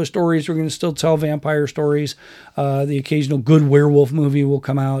Dracula stories. We're going to still tell vampire stories. The occasional good werewolf movie will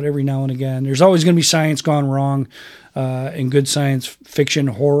come out every now and again. There's always going to be science gone wrong in good science fiction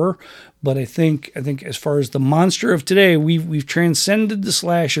horror. But I think as far as the monster of today, we've transcended the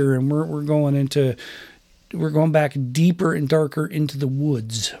slasher, and we're going back deeper and darker into the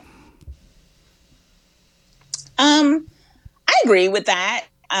woods. I agree with that.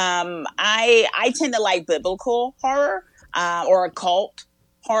 I tend to like biblical horror, or occult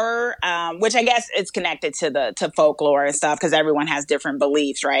horror, which I guess it's connected to folklore and stuff because everyone has different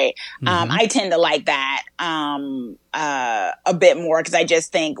beliefs, right? Mm-hmm. I tend to like that a bit more because I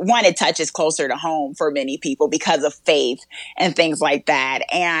just think, one, it touches closer to home for many people because of faith and things like that.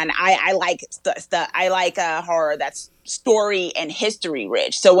 And I like horror that's story and history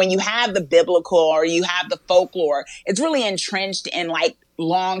rich. So when you have the biblical or you have the folklore, it's really entrenched in like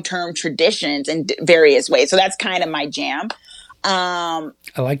long-term traditions in various ways. So that's kind of my jam. I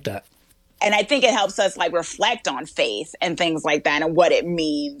like that. And I think it helps us like reflect on faith and things like that and what it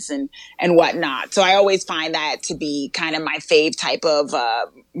means and whatnot. So I always find that to be kind of my fave type of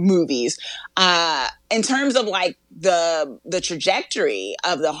movies. In terms of like the trajectory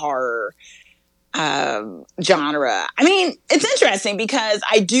of the horror genre, I mean, it's interesting because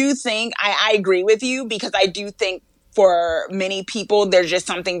I do think I agree with you because I do think for many people, there's just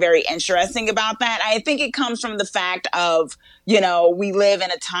something very interesting about that. I think it comes from the fact of, we live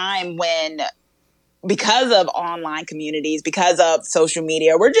in a time when, because of online communities, because of social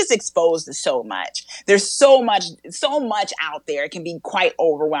media, we're just exposed to so much. There's so much out there. It can be quite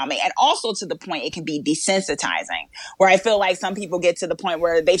overwhelming. And also to the point it can be desensitizing, where I feel like some people get to the point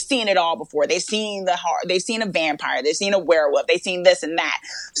where they've seen it all before. They've seen they've seen a vampire, they've seen a werewolf, they've seen this and that.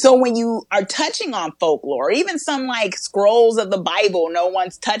 So when you are touching on folklore, even some like scrolls of the Bible no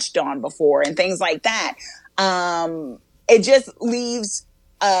one's touched on before and things like that, it just leaves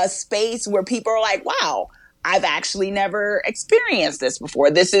a space where people are like, wow, I've actually never experienced this before.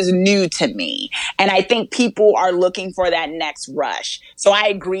 This is new to me. And I think people are looking for that next rush. So I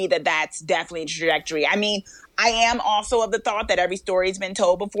agree that that's definitely a trajectory. I mean, I am also of the thought that every story's been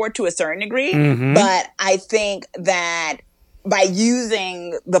told before to a certain degree. Mm-hmm. But I think that by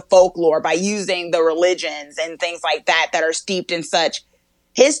using the folklore, by using the religions and things like that are steeped in such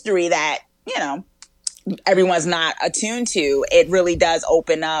history that, everyone's not attuned to, it really does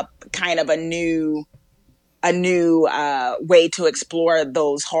open up kind of a new way to explore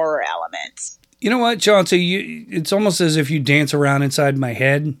those horror elements. You know what, Chauncey? It's almost as if you dance around inside my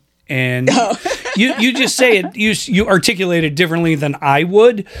head, and you just say it. You articulate it differently than I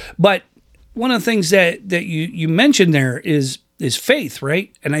would. But one of the things that you mentioned there is faith,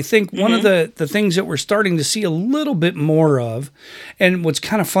 right? And I think one of the things that we're starting to see a little bit more of, and what's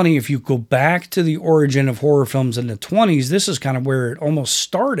kind of funny, if you go back to the origin of horror films in the 1920s, this is kind of where it almost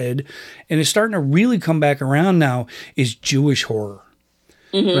started, and it's starting to really come back around now, is Jewish horror,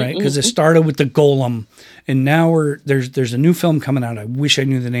 right? Because it started with the Golem, and now there's a new film coming out. I wish I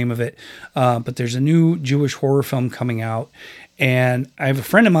knew the name of it, but there's a new Jewish horror film coming out, and I have a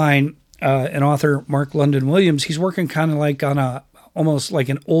friend of mine. an author, Mark London Williams, he's working kind of like on almost like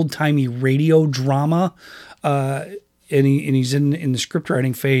an old timey radio drama. And he's in the script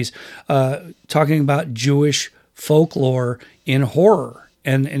writing phase, talking about Jewish folklore in horror.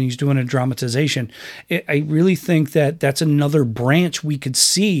 And he's doing a dramatization. I really think that that's another branch we could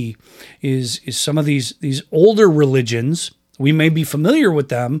see is some of these older religions. We may be familiar with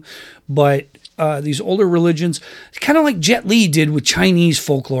them, but these older religions, kind of like Jet Li did with Chinese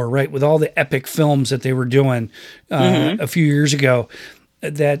folklore, right? With all the epic films that they were doing a few years ago,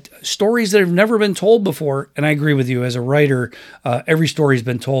 that stories that have never been told before. And I agree with you as a writer, every story's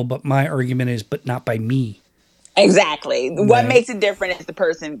been told, but my argument is, but not by me. Exactly. Right. What makes it different is the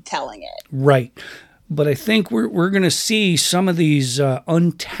person telling it. Right. But I think we're going to see some of these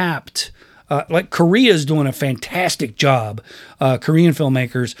untapped, like Korea's doing a fantastic job, Korean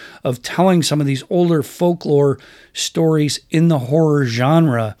filmmakers, of telling some of these older folklore stories in the horror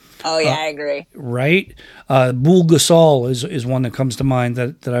genre. Oh, yeah, I agree. Right? Bulgasol is one that comes to mind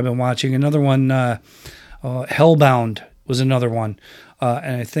that I've been watching. Another one, Hellbound was another one.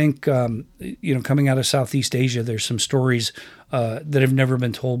 And I think, coming out of Southeast Asia, there's some stories that have never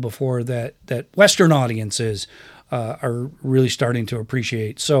been told before that Western audiences are really starting to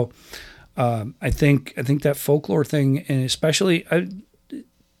appreciate. So I think that folklore thing, and especially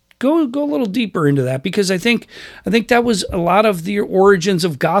go a little deeper into that, because I think that was a lot of the origins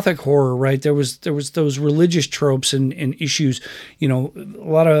of Gothic horror, right? There was those religious tropes and issues. A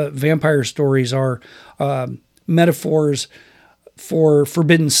lot of vampire stories are metaphors for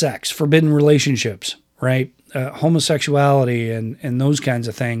forbidden sex, forbidden relationships, right? Homosexuality and those kinds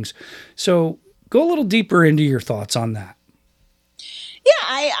of things. So go a little deeper into your thoughts on that. Yeah,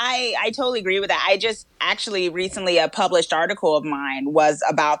 I totally agree with that. I just actually recently, a published article of mine was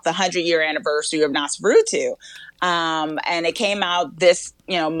about the 100-year anniversary of Nosferatu. And it came out this,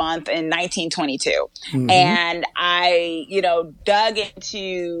 month in 1922. Mm-hmm. And I, dug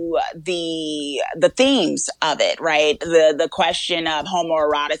into the themes of it, right? The question of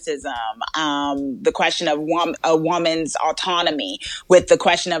homoeroticism, the question of a woman's autonomy, with the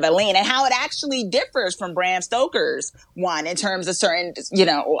question of Eileen, and how it actually differs from Bram Stoker's one in terms of certain,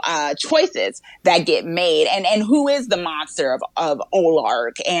 choices that get made, and who is the monster of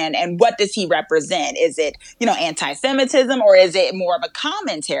Olark, and what does he represent? Is it, anti-Semitism, or is it more of a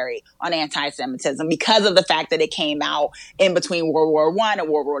commentary on anti-Semitism because of the fact that it came out in between World War I and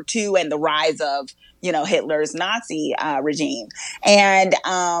World War II and the rise of, Hitler's Nazi regime? And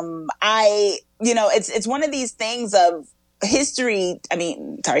it's one of these things of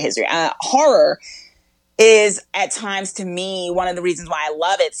horror is at times, to me, one of the reasons why I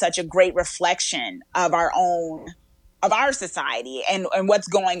love it, such a great reflection of our society and what's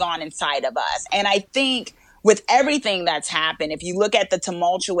going on inside of us. And I think with everything that's happened, if you look at the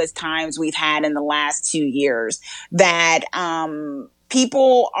tumultuous times we've had in the last 2 years, that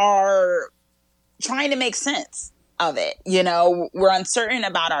people are trying to make sense of it. We're uncertain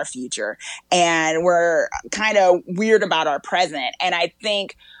about our future, and we're kind of weird about our present. And I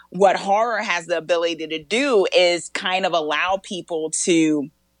think what horror has the ability to do is kind of allow people to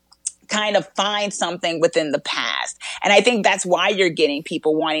kind of find something within the past. And I think that's why you're getting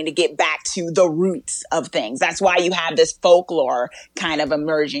people wanting to get back to the roots of things. That's why you have this folklore kind of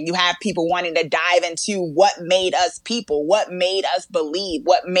emerging. You have people wanting to dive into what made us people, what made us believe,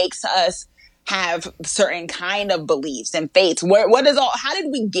 what makes us have certain kind of beliefs and faiths. How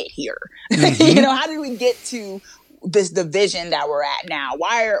did we get here? Mm-hmm. How did we get to this division that we're at now?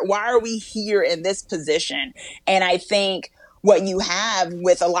 Why are we here in this position? And I think what you have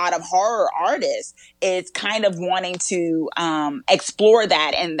with a lot of horror artists is kind of wanting to explore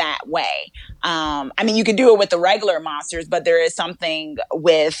that in that way. You can do it with the regular monsters, but there is something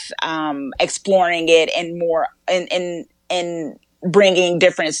with exploring it and more in bringing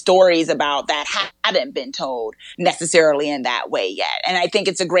different stories about that haven't been told necessarily in that way yet. And I think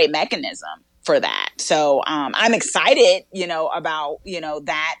it's a great mechanism for that. So I'm excited, about,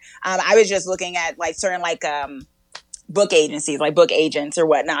 that. I was just looking at certain book agencies, like book agents or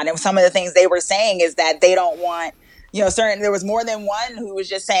whatnot. And some of the things they were saying is that they don't want, there was more than one who was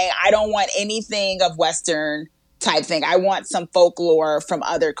just saying, I don't want anything of Western type thing. I want some folklore from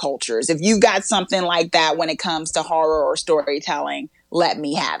other cultures. If you've got something like that when it comes to horror or storytelling, let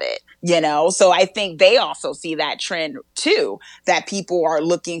me have it, So I think they also see that trend too, that people are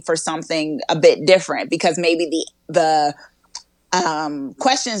looking for something a bit different because maybe the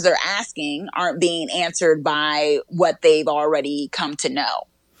questions they're asking aren't being answered by what they've already come to know.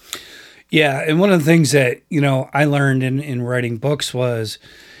 Yeah. And one of the things that, I learned in writing books was,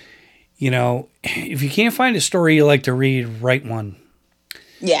 if you can't find a story you like to read, write one.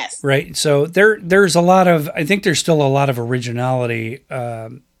 Yes. Right. So there's a lot of, I think there's still a lot of originality,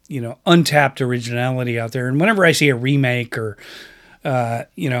 untapped originality out there. And whenever I see a remake or,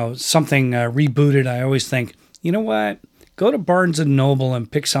 something rebooted, I always think, you know what? Go to Barnes and Noble and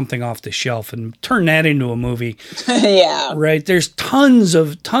pick something off the shelf and turn that into a movie. Yeah. Right. There's tons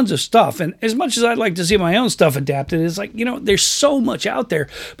of stuff. And as much as I'd like to see my own stuff adapted, it's like, there's so much out there.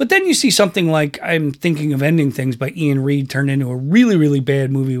 But then you see something like I'm Thinking of Ending Things by Ian Reed turned into a really, really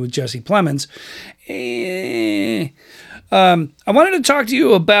bad movie with Jesse Plemons. I wanted to talk to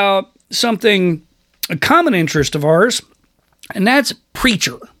you about something, a common interest of ours, and that's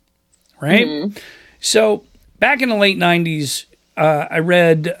Preacher. Right. Mm-hmm. So back in the late 90s, I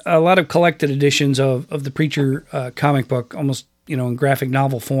read a lot of collected editions of the Preacher comic book, almost, in graphic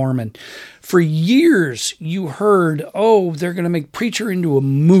novel form. And for years, you heard, they're going to make Preacher into a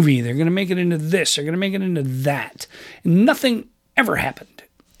movie. They're going to make it into this. They're going to make it into that. And nothing ever happened.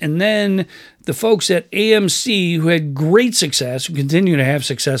 And then the folks at AMC, who had great success, who continue to have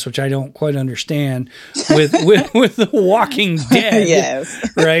success, which I don't quite understand, with The Walking Dead. Yes.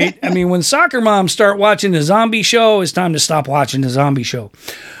 Right? I mean, when soccer moms start watching the zombie show, it's time to stop watching the zombie show.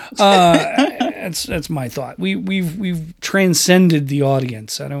 That's my thought. We've transcended the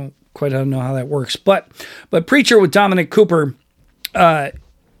audience. I don't know how that works. But Preacher with Dominic Cooper,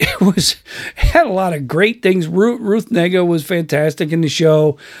 it had a lot of great things. Ruth Negga was fantastic in the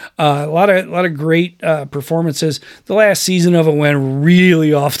show. A lot of great performances. The last season of it went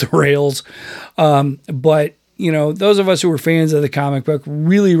really off the rails. But those of us who were fans of the comic book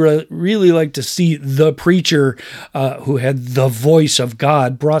really like to see the Preacher, who had the voice of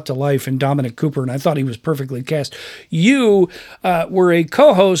God brought to life in Dominic Cooper, and I thought he was perfectly cast. You were a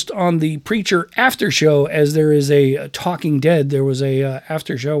co-host on the Preacher after show, as there is a Talking Dead. There was a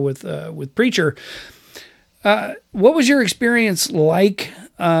after show with Preacher. What was your experience like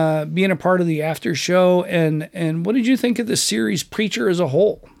being a part of the after show, and what did you think of the series Preacher as a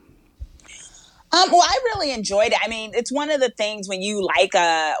whole? Well, I really enjoyed it. I mean, it's one of the things when you like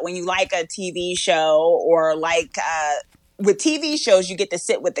a TV show or with TV shows, you get to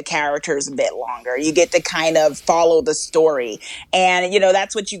sit with the characters a bit longer. You get to kind of follow the story. And,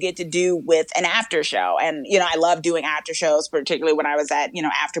 that's what you get to do with an after show. And, I love doing after shows, particularly when I was at,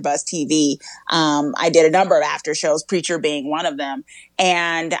 AfterBuzz TV. I did a number of after shows, Preacher being one of them.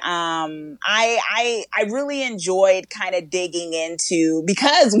 And I really enjoyed kind of digging into,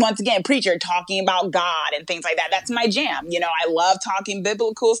 because once again, Preacher talking about God and things like that, that's my jam. I love talking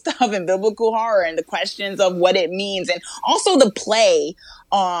biblical stuff and biblical horror and the questions of what it means, and also the play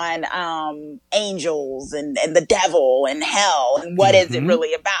on angels and the devil and hell and what is it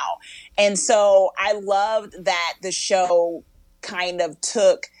really about. And so I loved that the show kind of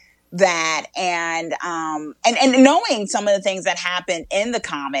took that and knowing some of the things that happen in the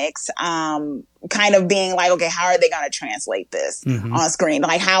comics, kind of being like, okay, how are they going to translate this on screen?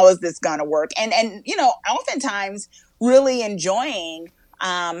 Like, how is this going to work? And oftentimes really enjoying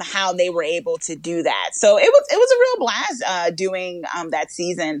how they were able to do that. So it was a real blast doing that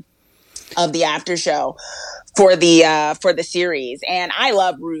season of the after show for the series. And I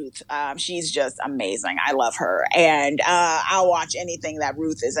love Ruth. She's just amazing. I love her. And I'll watch anything that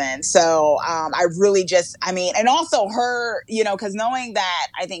Ruth is in. So I really and also her, because knowing that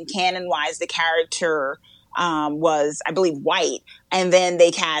I think canon-wise the character was, I believe, white. And then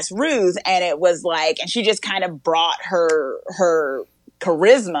they cast Ruth, and it was like, and she just kind of brought her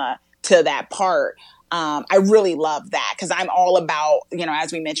charisma to that part. I really love that, because I'm all about,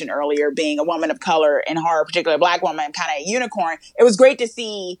 as we mentioned earlier, being a woman of color in horror, particularly a Black woman, kind of a unicorn. It was great to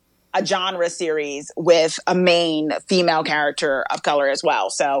see a genre series with a main female character of color as well.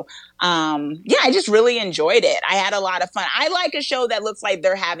 So, I just really enjoyed it. I had a lot of fun. I like a show that looks like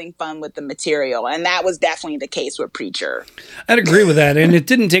they're having fun with the material, and that was definitely the case with Preacher. I'd agree with that, and it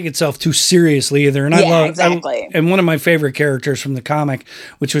didn't take itself too seriously either. And exactly. And one of my favorite characters from the comic,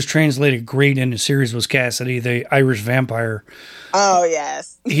 which was translated great in the series, was Cassidy, the Irish vampire. Oh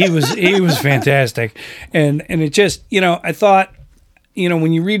yes, he was fantastic, and it just, I thought,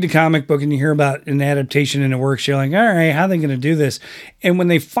 when you read the comic book and you hear about an adaptation in the works, you're like, all right, how are they going to do this? And when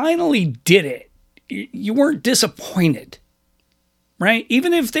they finally did it, you weren't disappointed, right?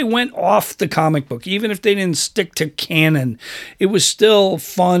 Even if they went off the comic book, even if they didn't stick to canon, it was still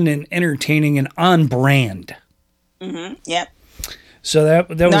fun and entertaining and on brand. Mm-hmm. Yep. So that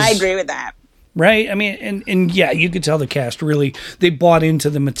was... I agree with that. Right? I mean, and yeah, you could tell the cast really, they bought into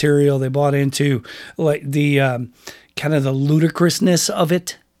the material. They bought into like the... kind of the ludicrousness of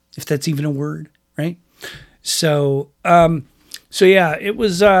it, if that's even a word, right? So yeah, it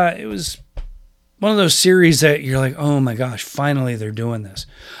was one of those series that you're like, oh my gosh, finally they're doing this.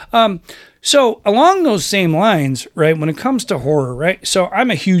 So along those same lines, right, when it comes to horror, right, so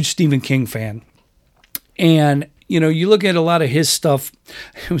I'm a huge Stephen King fan. And, you know, you look at a lot of his stuff,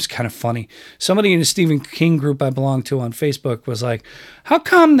 it was kind of funny. Somebody in a Stephen King group I belong to on Facebook was like, how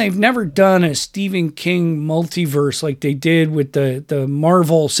come they've never done a Stephen King multiverse like they did with the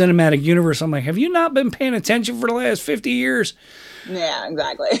Marvel Cinematic Universe? I'm like, have you not been paying attention for the last 50 years? Yeah,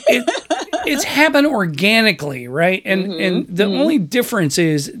 exactly. It's happened organically, right? And the only difference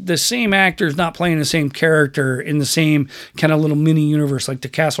is the same actor's not playing the same character in the same kind of little mini universe like the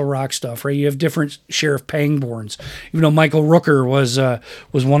Castle Rock stuff, right? You have different Sheriff Pangborns. Even though Michael Rooker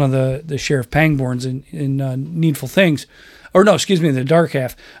was one of the Sheriff Pangborns in Needful Things. Or no, excuse me, the Dark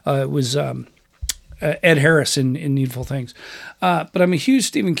Half was Ed Harris in Needful Things. But I'm a huge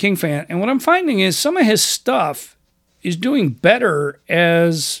Stephen King fan. And what I'm finding is some of his stuff is doing better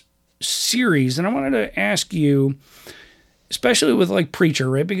as series. And I wanted to ask you, especially with like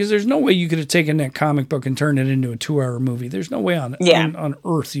Preacher, right? Because there's no way you could have taken that comic book and turned it into a 2-hour movie. There's no way on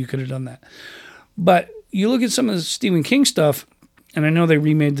earth you could have done that. But you look at some of the Stephen King stuff, and I know they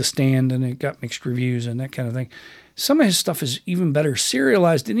remade The Stand and it got mixed reviews and that kind of thing. Some of his stuff is even better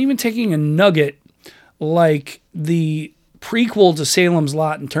serialized, and even taking a nugget like the prequel to Salem's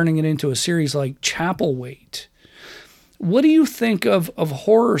Lot and turning it into a series like Chapelwaite. What do you think of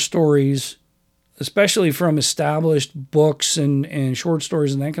horror stories, especially from established books and short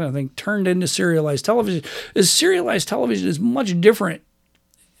stories and that kind of thing, turned into serialized television? Serialized television is much different,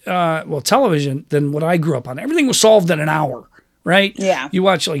 television than what I grew up on. Everything was solved in an hour, right? Yeah. You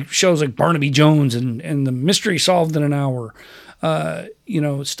watch like shows like Barnaby Jones and the mystery solved in an hour.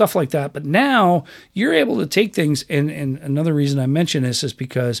 Stuff like that. But now you're able to take things, and another reason I mention this is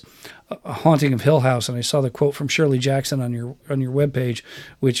because A Haunting of Hill House, and I saw the quote from Shirley Jackson on your webpage,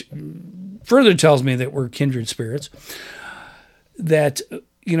 which further tells me that we're kindred spirits, that,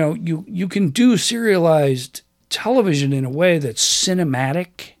 you know, you can do serialized television in a way that's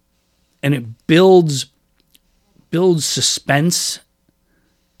cinematic, and it builds suspense.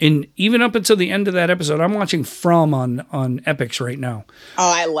 And even up until the end of that episode, I'm watching From on Epix right now.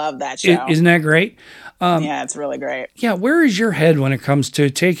 Oh, I love that show. Isn't that great? Yeah, it's really great. Yeah, where is your head when it comes to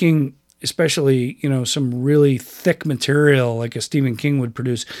taking, especially, you know, some really thick material like a Stephen King would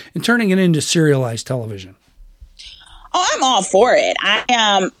produce and turning it into serialized television? Oh, I'm all for it.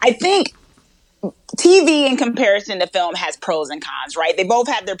 I think TV in comparison to film has pros and cons, right? They both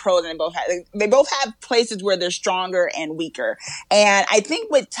have their pros and they both have places where they're stronger and weaker. And I think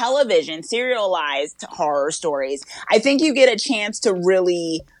with television, serialized horror stories, I think you get a chance to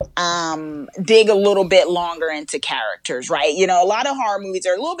really dig a little bit longer into characters, right? You know, a lot of horror movies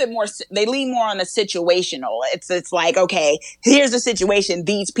are a little bit more, they lean more on the situational. It's like, okay, here's the situation.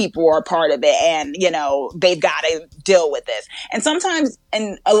 These people are part of it, and, you know, they've got to deal with this. And sometimes,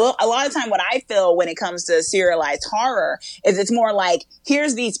 and a lot of time what I feel when it comes to serialized horror is it's more like,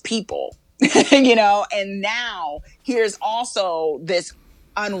 here's these people, you know, and now here's also this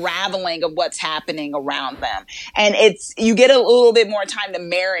unraveling of what's happening around them. And you get a little bit more time to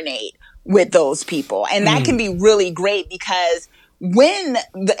marinate with those people. And that can be really great, because when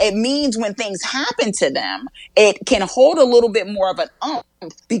things happen to them, it can hold a little bit more of an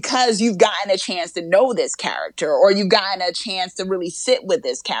because you've gotten a chance to know this character, or you've gotten a chance to really sit with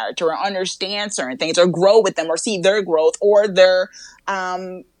this character or understand certain things or grow with them or see their growth or their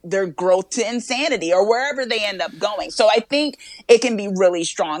growth to insanity or wherever they end up going. So I think it can be really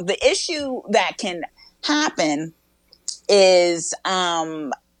strong. The issue that can happen is,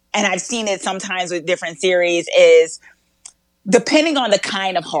 and I've seen it sometimes with different series, is depending on the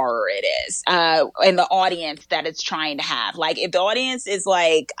kind of horror it is, and the audience that it's trying to have. Like, if the audience is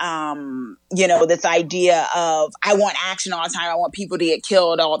like, you know, this idea of, I want action all the time, I want people to get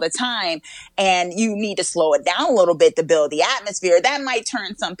killed all the time, and you need to slow it down a little bit to build the atmosphere, that might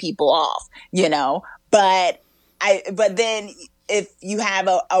turn some people off, you know? But then if you have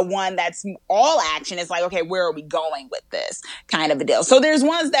a one that's all action, it's like, okay, where are we going with this kind of a deal? So there's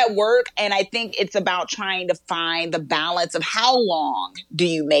ones that work, and I think it's about trying to find the balance of how long do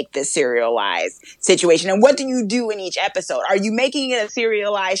you make this serialized situation, and what do you do in each episode? Are you making it a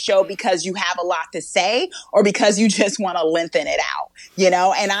serialized show because you have a lot to say, or because you just want to lengthen it out, you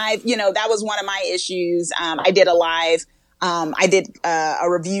know? And that was one of my issues. I did a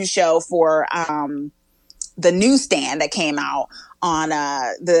review show for, The Newsstand that came out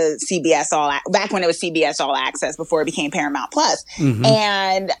the CBS back when it was CBS All Access before it became Paramount Plus. Mm-hmm.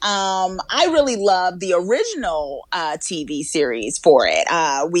 And I really loved the original TV series for it.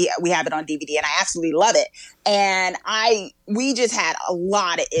 We have it on DVD, and I absolutely love it. And we just had a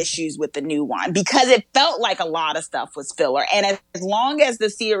lot of issues with the new one because it felt like a lot of stuff was filler. And as long as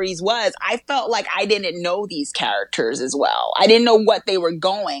the series was, I felt like I didn't know these characters as well. I didn't know what they were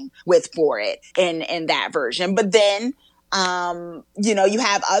going with for it in that version. But then, you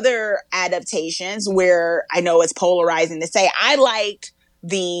have other adaptations where I know it's polarizing to say I liked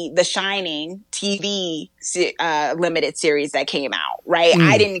the Shining TV limited series that came out, right?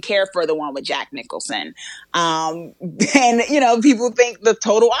 I didn't care for the one with Jack Nicholson. And, people think the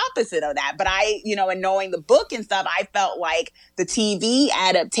total opposite of that. But in knowing the book and stuff, I felt like the TV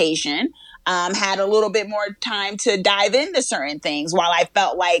adaptation had a little bit more time to dive into certain things, while I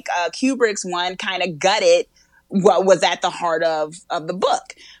felt like Kubrick's one kind of gutted what was at the heart of the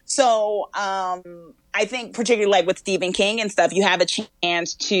book. So I think particularly like with Stephen King and stuff, you have a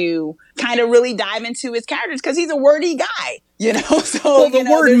chance to kind of really dive into his characters because he's a wordy guy, So the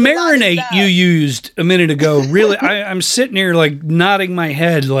word marinate you used a minute ago, really, I'm sitting here like nodding my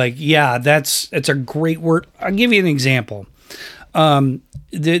head like, yeah, that's a great word. I'll give you an example.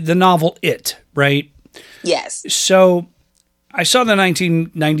 The novel It, right? Yes. So I saw the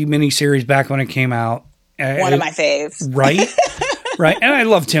 1990 miniseries back when it came out. One of my faves. Right? Right. And I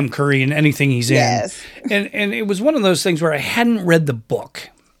love Tim Curry and anything he's in. Yes. And it was one of those things where I hadn't read the book.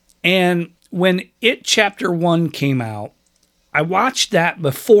 And when It Chapter 1 came out, I watched that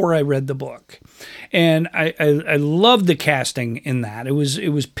before I read the book. And I loved the casting in that. It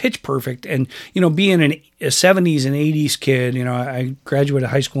was pitch perfect. And, being a 70s and 80s kid, I graduated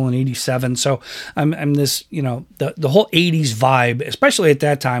high school in 87. So I'm this, the whole 80s vibe, especially at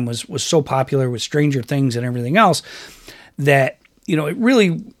that time, was so popular with Stranger Things and everything else that, it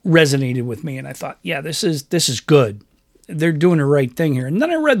really resonated with me. And I thought, yeah, this is good. They're doing the right thing here. And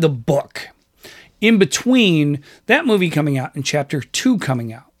then I read the book in between that movie coming out and Chapter 2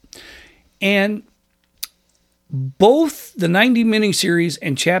 coming out. And both the 90 miniseries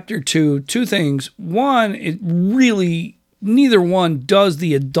and Chapter 2, two things. One, it really, neither one does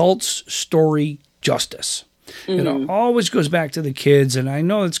the adult's story justice. It always goes back to the kids, and I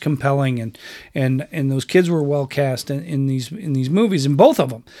know it's compelling, and those kids were well cast in these movies, in both of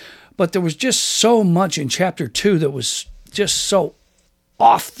them. But there was just so much in Chapter 2 that was just so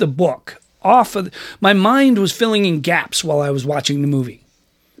off the book, my mind was filling in gaps while I was watching the movie.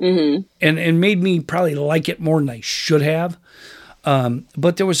 Mm-hmm. And made me probably like it more than I should have.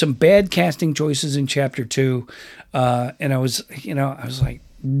 But there were some bad casting choices in Chapter 2. And I was like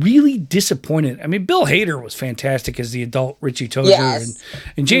really disappointed. I mean, Bill Hader was fantastic as the adult Richie Tozier. Yes.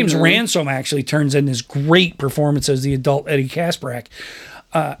 And James Ransom actually turns in this great performance as the adult Eddie Kaspbrak.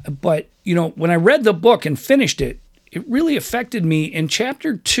 But, when I read the book and finished it, it really affected me. And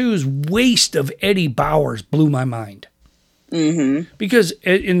Chapter 2's waste of Eddie Bowers blew my mind. Mm-hmm. Because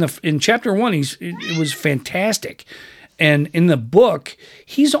in Chapter 1, it was fantastic. And in the book,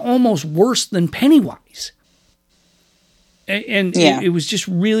 he's almost worse than Pennywise. And it was just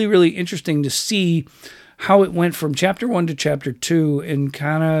really, really interesting to see how it went from Chapter 1 to Chapter 2 and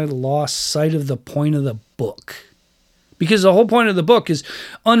kind of lost sight of the point of the book. Because the whole point of the book is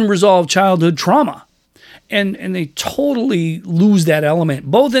unresolved childhood trauma. And they totally lose that element,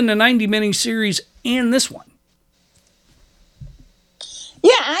 both in the 90 miniseries and this one.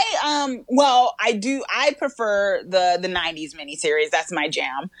 Yeah, I prefer the 90s miniseries. That's my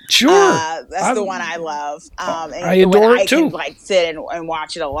jam. Sure. That's the one I love. And I adore it too. I can sit and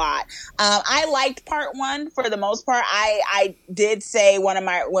watch it a lot. I liked part 1 for the most part. I did say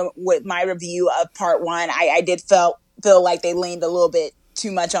with my review of part 1, I did feel like they leaned a little bit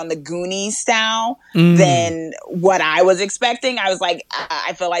too much on the Goonies style than what I was expecting. I was like,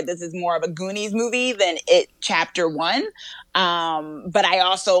 I feel like this is more of a Goonies movie than It Chapter 1. But I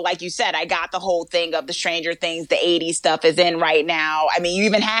also, like you said, I got the whole thing of the Stranger Things, the 80s stuff is in right now. I mean, you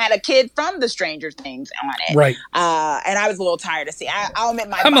even had a kid from the Stranger Things on it. Right. And I was a little tired to see. I'll admit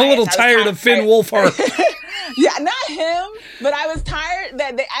I'm a little tired of Finn Wolfhard. Yeah, not him, but I was tired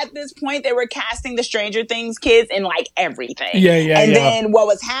that at this point they were casting the Stranger Things kids in like everything. And then what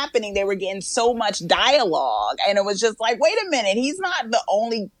was happening, they were getting so much dialogue, and it was just like, wait a minute, he's not the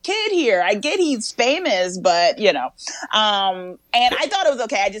only kid here. I get he's famous, but and I thought it was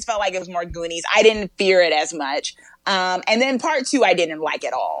okay. I just felt like it was more Goonies. I didn't fear it as much. And then part 2, I didn't like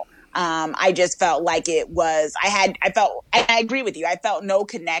at all. I just felt like it was, I agree with you. I felt no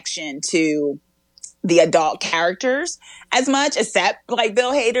connection to the adult characters as much, except like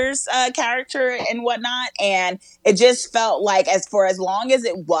Bill Hader's character and whatnot. And it just felt like, for as long as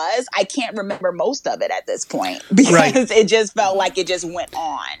it was, I can't remember most of it at this point, because it just felt like it just went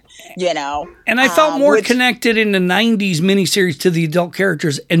on, you know. And I felt more connected in the 90s miniseries to the adult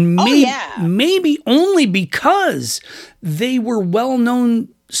characters, and maybe only because they were well-known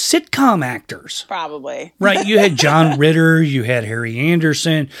sitcom actors. Probably. Right. You had John Ritter, you had Harry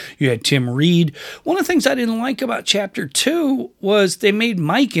Anderson, you had Tim Reed. One of the things I didn't like about chapter 2 was they made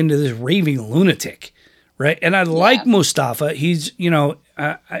Mike into this raving lunatic. Right. And I like Mustafa. He's, you know,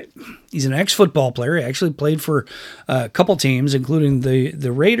 he's an ex-football player. He actually played for a couple teams, including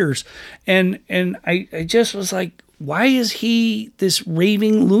the Raiders. And I just was like, why is he this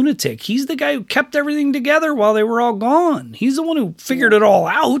raving lunatic? He's the guy who kept everything together while they were all gone. He's the one who figured it all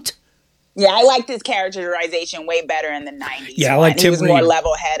out. Yeah, I liked his characterization way better in the 90s. Yeah, I like Tim Reed. He was more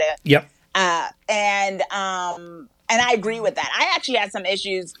level-headed. Yep. And I agree with that. I actually had some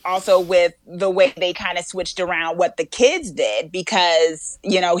issues also with the way they kind of switched around what the kids did, because,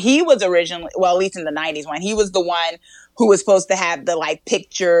 you know, he was originally, well, at least in the 90s, when he was the one who was supposed to have the like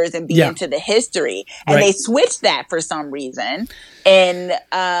pictures and be into the history. And they switched that for some reason in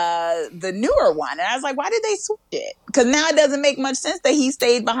the newer one. And I was like, why did they switch it? Because now it doesn't make much sense that he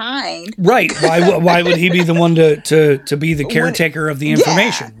stayed behind. Right. Why would he be the one to be the caretaker of the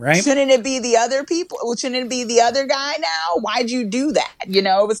information, right? Shouldn't it be the other people? Shouldn't it be the other guy now? Why'd you do that? You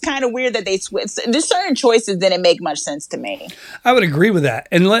know, it was kind of weird that they switched. Just certain choices didn't make much sense to me. I would agree with that.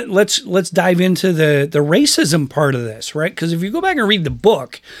 And let's dive into the racism part of this, right? Because if you go back and read the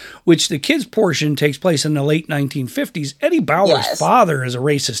book, which the kids portion takes place in the late 1950s, Eddie Bauer's father is a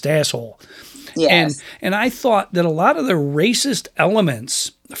racist asshole. Yes. And I thought that a lot of the racist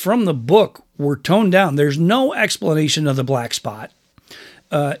elements from the book were toned down. There's no explanation of the black spot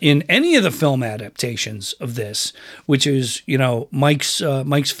in any of the film adaptations of this, which is, you know,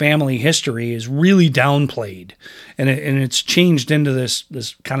 Mike's family history is really downplayed, and it's changed into this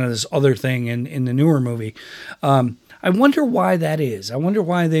kind of this other thing in the newer movie. I wonder why that is. I wonder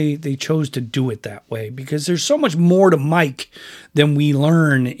why they chose to do it that way, because there's so much more to Mike than we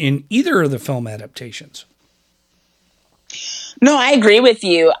learn in either of the film adaptations. No, I agree with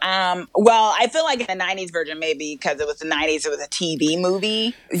you. Well, I feel like in the 90s version, maybe because it was the 90s, it was a TV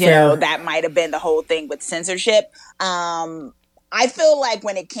movie, you know, that might have been the whole thing with censorship. I feel like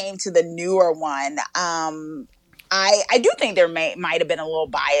when it came to the newer one, I do think there might have been a little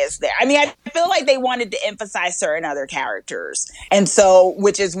bias there. I mean, I feel like they wanted to emphasize certain other characters. And so,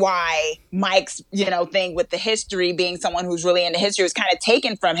 which is why Mike's, you know, thing with the history, being someone who's really into history, was kind of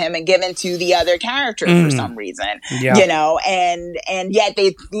taken from him and given to the other characters for some reason, you know, and yet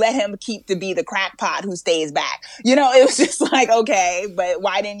they let him keep to be the crackpot who stays back. You know, it was just like, okay, but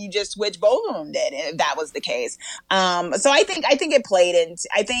why didn't you just switch both of them then if that was the case? So I think it played into,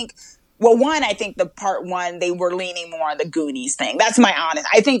 well, one, I think the part one, they were leaning more on the Goonies thing. That's my honest.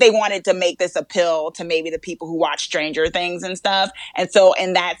 I think they wanted to make this appeal to maybe the people who watch Stranger Things and stuff. And so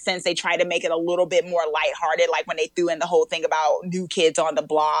in that sense, they tried to make it a little bit more lighthearted, like when they threw in the whole thing about New Kids on the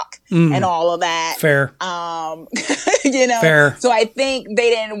Block and all of that. Fair. You know, Fair. So I think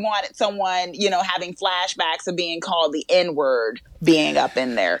they didn't want someone, you know, having flashbacks of being called the N-word being up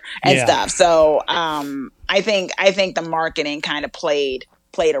in there and stuff. So I think the marketing kind of played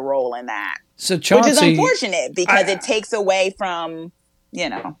a role in that. So Chauncey, which is unfortunate because it takes away from, you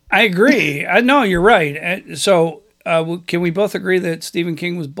know. I agree. I know you're right. So can we both agree that Stephen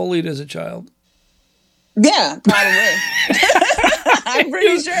King was bullied as a child? Yeah, probably. I'm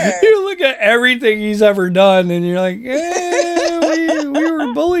pretty sure. You look at everything he's ever done and you're like, we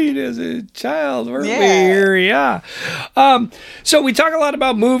were bullied as a child, weren't we? Here, yeah. So we talk a lot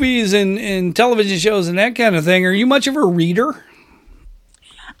about movies and television shows and that kind of thing. Are you much of a reader?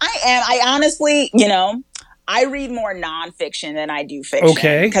 I am. I honestly, you know, I read more nonfiction than I do fiction.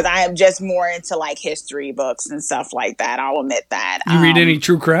 Okay. Because I am just more into like history books and stuff like that. I'll admit that. You read any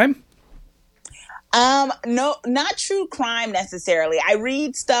true crime? No, not true crime necessarily. I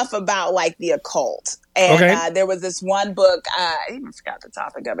read stuff about like the occult. And there was this one book, I even forgot the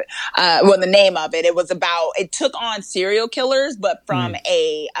topic of it. Well, the name of it. It was about, it took on serial killers, but from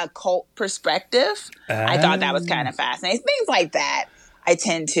a occult perspective. I thought that was kind of fascinating. Things like that. I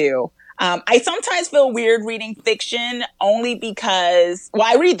tend to. I sometimes feel weird reading fiction only because, well,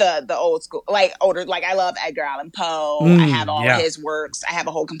 I read the old school, like older, like I love Edgar Allan Poe. I have all of his works. I have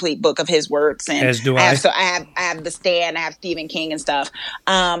a whole complete book of his works. And as do I. So I have The Stand, I have Stephen King and stuff.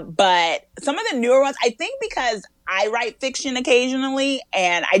 But some of the newer ones, I think because I write fiction occasionally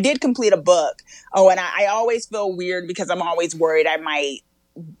and I did complete a book. Oh, and I always feel weird because I'm always worried I might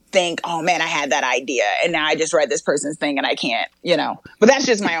think, oh man, I had that idea and now I just read this person's thing and I can't, but that's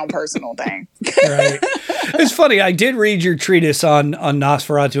just my own personal thing. Right. It's funny. I did read your treatise on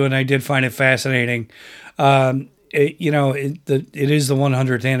Nosferatu and I did find it fascinating. It is the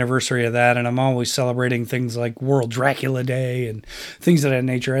 100th anniversary of that, and I'm always celebrating things like World Dracula Day and things of that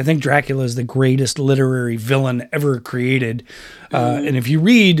nature. I think Dracula is the greatest literary villain ever created. And if you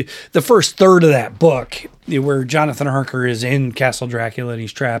read the first third of that book, where Jonathan Harker is in Castle Dracula and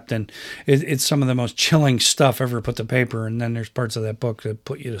he's trapped, and it's some of the most chilling stuff ever put to paper. And then there's parts of that book that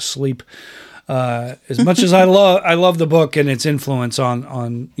put you to sleep. As much as I love the book and its influence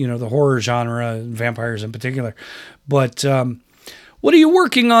on the horror genre and vampires in particular, but what are you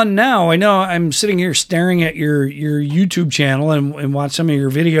working on now? I know I'm sitting here staring at your YouTube channel and watch some of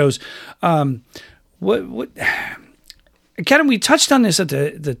your videos. What kind of, we touched on this at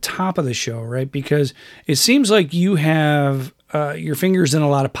the top of the show, right? Because it seems like you have your fingers in a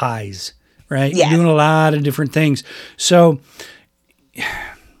lot of pies, right? Yes. You're doing a lot of different things, so.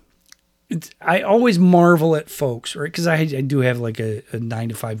 I always marvel at folks, right? Because I do have like a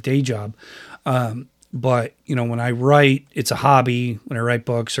 9-to-5 day job. But, when I write, it's a hobby. When I write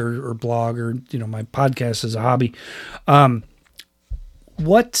books or blog or, my podcast is a hobby. What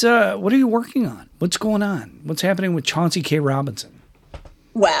are you working on? What's going on? What's happening with Chauncey K. Robinson?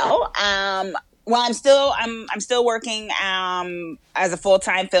 Well, I'm still working as a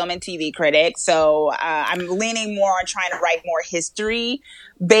full-time film and TV critic. So I'm leaning more on trying to write more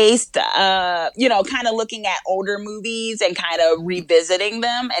history-based, kind of looking at older movies and kind of revisiting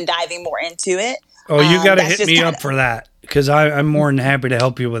them and diving more into it. Oh, you got to hit me up for that, because I'm more than happy to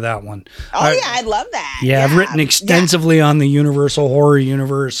help you with that one. Oh, yeah, I'd love that. Yeah, I've written extensively on the Universal horror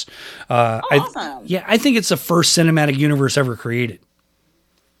universe. Awesome. I think it's the first cinematic universe ever created.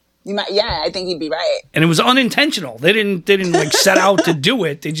 I think you'd be right. And it was unintentional. They didn't like set out to do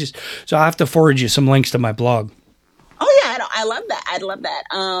it. So I have to forward you some links to my blog. Oh yeah, I love that. I'd love that.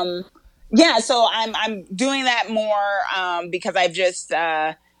 So I'm doing that more because I've just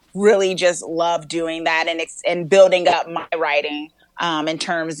really just love doing that and building up my writing in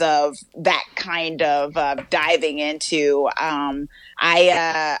terms of that kind of diving into.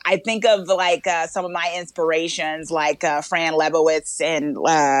 I think of like some of my inspirations, like Fran Lebowitz and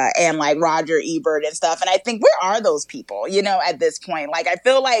like Roger Ebert and stuff. And I think, where are those people? At this point, like I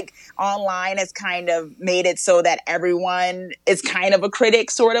feel like online has kind of made it so that everyone is kind of a critic,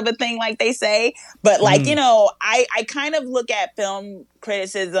 sort of a thing, like they say. But like I kind of look at film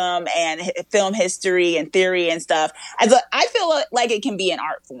criticism and film history and theory and stuff I feel like it can be an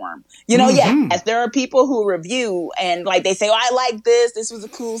art form. Yes, there are people who review and like they say, oh, I like this was a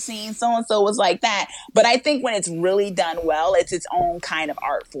cool scene, so and so was like that. But I think when it's really done well, it's its own kind of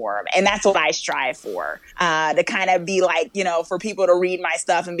art form, and that's what I strive for, to kind of be like, for people to read my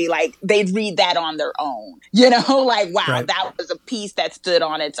stuff and be like, they'd read that on their own, like, wow, right. That was a piece that stood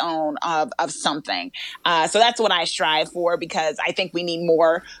on its own of something. So that's what I strive for, because I think we need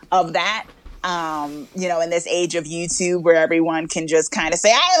more of that. In this age of YouTube where everyone can just kind of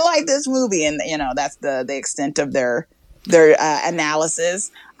say, I like this movie, and that's the extent of their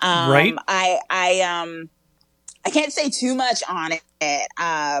analysis. Right. I can't say too much on it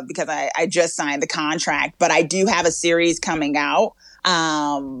because I just signed the contract, but I do have a series coming out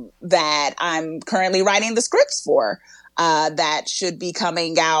that I'm currently writing the scripts for. That should be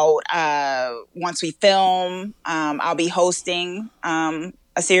coming out once we film. I'll be hosting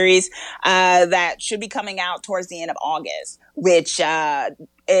a series that should be coming out towards the end of August, which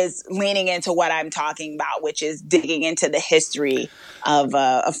is leaning into what I'm talking about, which is digging into the history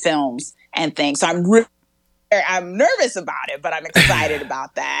of films and things. So I'm nervous about it, but I'm excited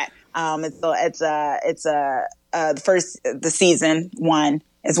about that. The season 1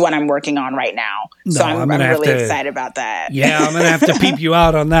 is what I'm working on right now. So I'm really excited about that. Yeah, I'm going to have to peep you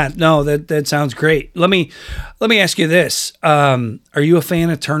out on that. No, that sounds great. Let me ask you this. Are you a fan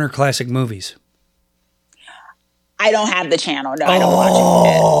of Turner Classic Movies? I don't have the channel. No, I don't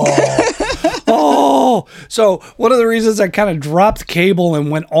watch it. So one of the reasons I kind of dropped cable and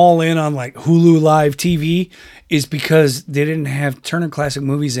went all in on like Hulu Live TV is because they didn't have Turner Classic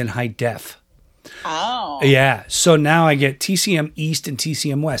Movies in high def. Oh. Yeah. So now I get TCM East and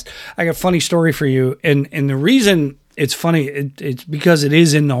TCM West. I got a funny story for you. And the reason it's funny, it's because it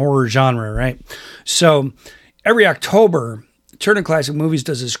is in the horror genre, right? So every October, Turner Classic Movies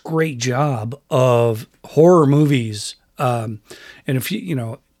does this great job of horror movies. And if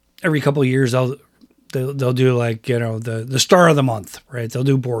every couple of years they'll do like, the star of the month, right? They'll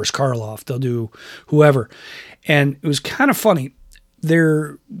do Boris Karloff. They'll do whoever. And it was kind of funny.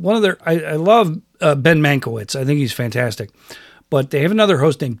 I love Ben Mankiewicz. I think he's fantastic. but they have another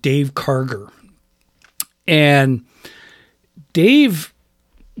host named Dave Karger. And Dave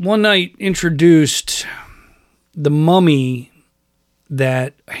one night introduced the Mummy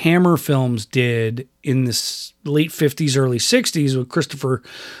that Hammer Films did in the late 50s, early 60s with Christopher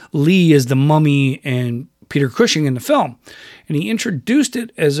Lee as the Mummy and Peter Cushing in the film. And he introduced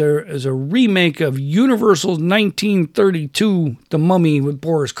it as a remake of Universal's 1932 The Mummy with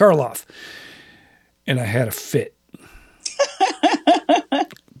Boris Karloff. And I had a fit.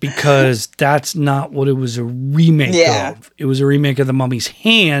 Because that's not what it was a remake of. It was a remake of The Mummy's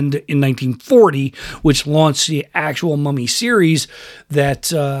Hand in 1940, which launched the actual Mummy series that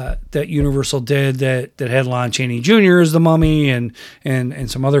that Universal did that had Lon Chaney Jr. as the Mummy and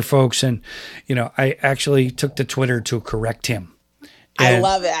some other folks. And, you know, I actually took to Twitter to correct him. And, I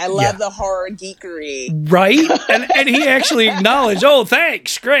love it. I love the horror geekery. Right? and he actually acknowledged, oh,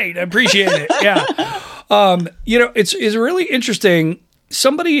 thanks. Great. I appreciate it. Yeah. You know, it's really interesting.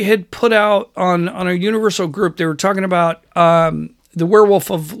 Somebody had put out on a Universal group, they were talking about The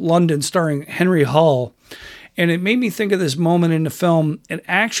Werewolf of London starring Henry Hull. And it made me think of this moment in the film. It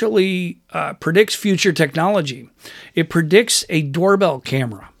actually predicts future technology. It predicts a doorbell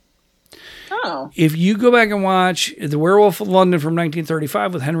camera. Oh. If you go back and watch The Werewolf of London from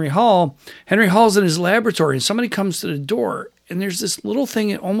 1935 with Henry Hall's in his laboratory and somebody comes to the door and there's this little thing,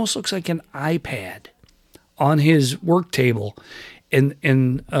 it almost looks like an iPad on his work table.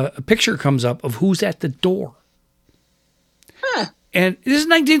 And a picture comes up of who's at the door. Huh. And this is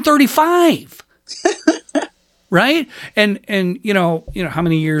 1935. Right? And you know how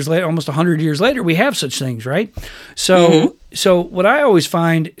many years later, almost 100 years later, we have such things, right? So so what I always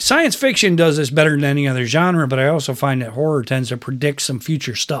find, science fiction does this better than any other genre, but I also find that horror tends to predict some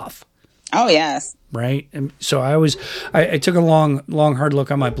future stuff. Oh, yes. Right? And so I took a long, hard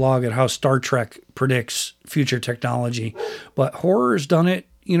look on my blog at how Star Trek predicts future technology, but horror's done it,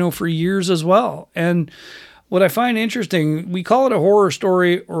 you know, for years as well. And what I find interesting, we call it a horror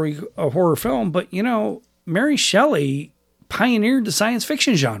story or a horror film, but, you know, Mary Shelley pioneered the science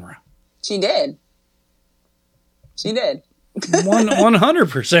fiction genre. She did.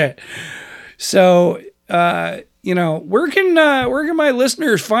 100%. So, you know, where can my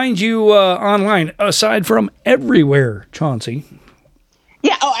listeners find you online aside from everywhere, Chauncey?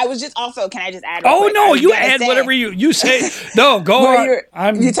 Yeah. Oh, I was just also. Can I just add? Oh no, you add whatever you say. No, go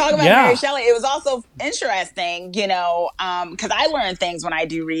on. You talk about Mary Shelley. It was also interesting, you know, because I learn things when I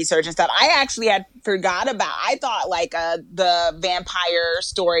do research and stuff. I actually had forgot about. I thought like the vampire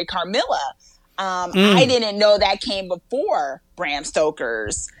story Carmilla. I didn't know that came before Bram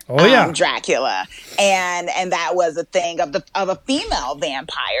Stoker's Dracula, and that was a thing of a female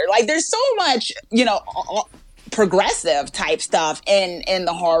vampire. Like, there's so much, you know, progressive type stuff in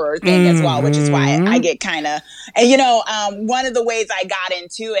the horror thing as well, which is why I get kind of, and you know, one of the ways I got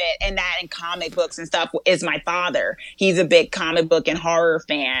into it and that in comic books and stuff is my father. He's a big comic book and horror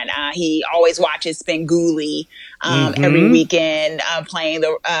fan. He always watches Spenguli every weekend, playing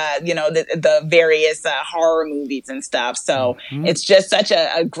the various horror movies and stuff. So it's just such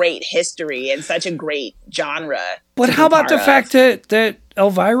a great history and such a great genre. But how about the fact that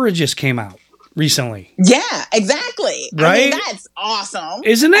Elvira just came out recently? Yeah, exactly. Right? I mean, that's awesome.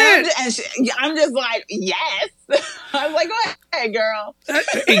 Isn't it? I'm just like, yes. I was like, go ahead, girl.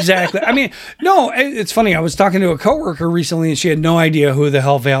 Exactly. I mean, no, it's funny. I was talking to a coworker recently and she had no idea who the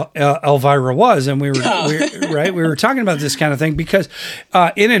hell Elvira was. And we were talking about this kind of thing because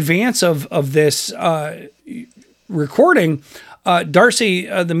in advance of this recording, Darcy,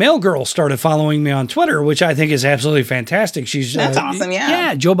 the mail girl, started following me on Twitter, which I think is absolutely fantastic. That's awesome, yeah.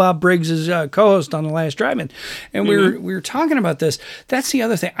 Yeah, Joe Bob Briggs is co-host on The Last Drive-In. And we were talking about this. That's the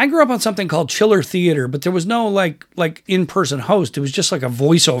other thing. I grew up on something called Chiller Theater, but there was no like in-person host. It was just like a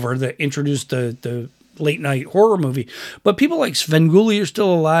voiceover that introduced the late night horror movie. But people like Svengoolie are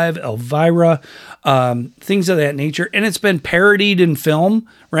still alive, Elvira, things of that nature. And it's been parodied in film,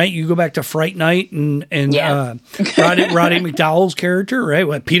 right? You go back to Fright Night and Roddy McDowell's character, right?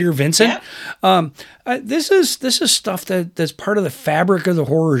 With Peter Vincent. Yeah. This is stuff that's part of the fabric of the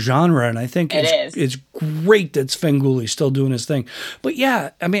horror genre. And I think it's great that Svengoolie's still doing his thing. But yeah,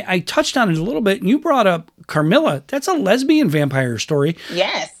 I mean, I touched on it a little bit and you brought up Carmilla. That's a lesbian vampire story.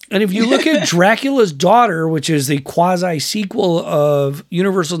 Yes. And if you look at Dracula's Daughter, which is the quasi-sequel of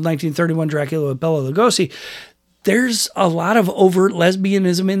Universal's 1931 Dracula with Bela Lugosi, there's a lot of overt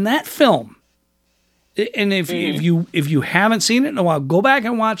lesbianism in that film. And if you haven't seen it in a while, go back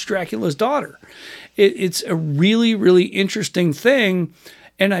and watch Dracula's Daughter. It's a really, really interesting thing.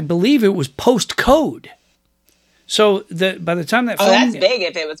 And I believe it was post-code. So by the time that oh, film, that's big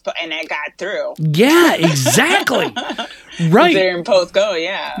if it was and it got through. Yeah, exactly. Right. There in post go,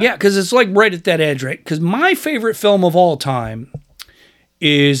 yeah. Yeah, because it's like right at that edge, right? Because my favorite film of all time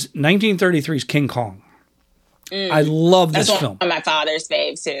is 1933's King Kong. I love this film. That's one of my father's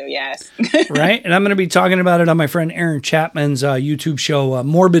faves too. Yes. Right, and I'm going to be talking about it on my friend Aaron Chapman's YouTube show,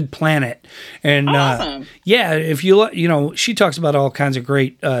 Morbid Planet. And awesome. Yeah, if you she talks about all kinds of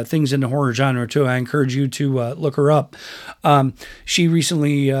great things in the horror genre too. I encourage you to look her up. She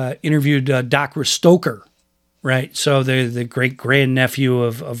recently interviewed Dr. Stoker. Right, so the great grandnephew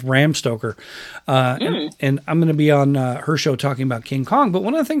of Bram Stoker, and I'm going to be on her show talking about King Kong. But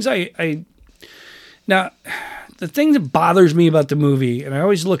one of the things now, the thing that bothers me about the movie, and I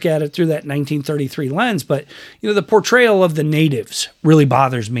always look at it through that 1933 lens, but the portrayal of the natives really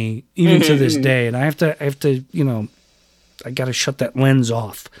bothers me even to this day, and I have to I got to shut that lens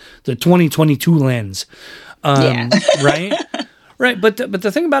off, the 2022 lens, right. Right, but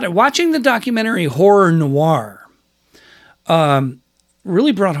the thing about it, watching the documentary Horror Noir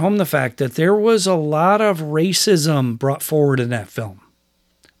really brought home the fact that there was a lot of racism brought forward in that film.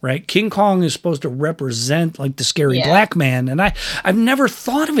 Right, King Kong is supposed to represent like the scary black man, and I've never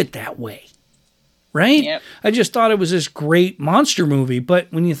thought of it that way. Right, yep. I just thought it was this great monster movie, but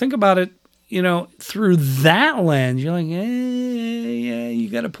when you think about it, through that lens, you're like, yeah, you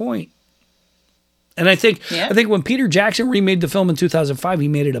got a point. And I think when Peter Jackson remade the film in 2005, he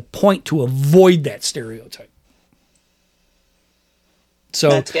made it a point to avoid that stereotype. So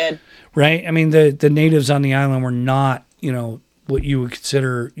that's good, right? I mean, the natives on the island were not, what you would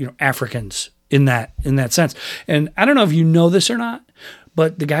consider, Africans in that sense. And I don't know if you know this or not,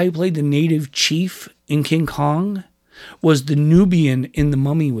 but the guy who played the native chief in King Kong was the Nubian in The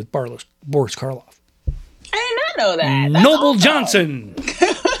Mummy with Boris Karloff. I did not know that. That's Noble awesome. Johnson.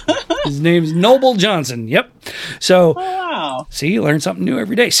 His name's Noble Johnson. Yep. So, wow. See, you learn something new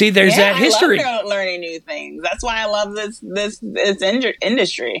every day. See, there's that history. I love learning new things. That's why I love this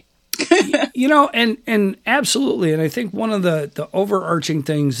industry. And absolutely. And I think one of the overarching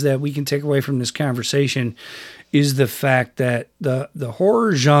things that we can take away from this conversation is the fact that the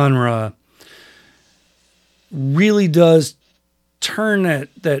horror genre really does turn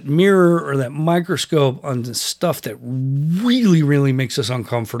that mirror or that microscope on the stuff that really, really makes us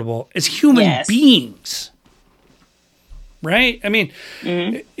uncomfortable as human beings. Right? I mean,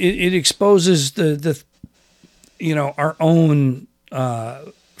 it exposes the our own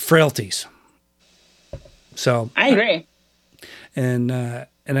frailties. So I agree. And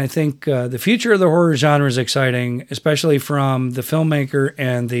I think the future of the horror genre is exciting, especially from the filmmaker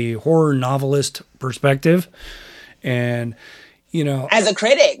and the horror novelist perspective. And as a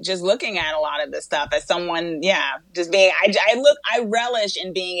critic, just looking at a lot of this stuff, as someone, just being, I relish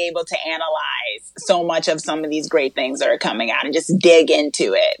in being able to analyze so much of some of these great things that are coming out and just dig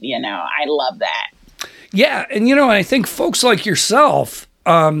into it. I love that. Yeah. And, I think folks like yourself,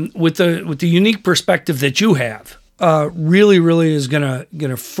 with the unique perspective that you have, really, really is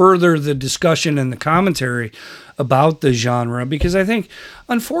gonna further the discussion and the commentary about the genre, because I think,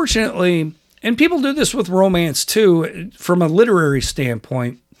 unfortunately, and people do this with romance too, from a literary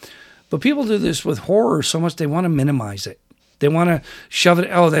standpoint, but people do this with horror so much they want to minimize it. They want to shove it.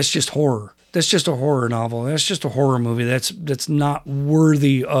 Oh, that's just horror. That's just a horror novel. That's just a horror movie. That's not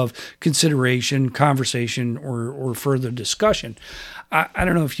worthy of consideration, conversation, or further discussion. I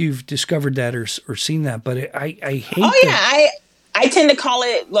don't know if you've discovered that or seen that, but I hate. Oh yeah, I tend to call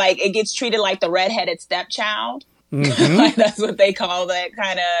it like it gets treated like the redheaded stepchild. Mm-hmm. Like that's what they call that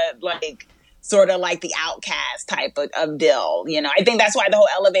kind of like. Sort of like the outcast type of deal. I think that's why the whole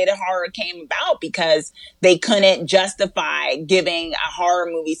elevated horror came about, because they couldn't justify giving a horror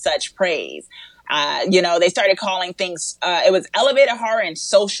movie such praise. They started calling things, it was elevated horror and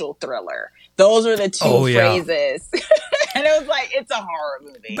social thriller. Those were the two phrases. And it was like, it's a horror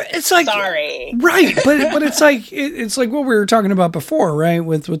movie. But it's like, sorry. Right. But it's like what we were talking about before, right?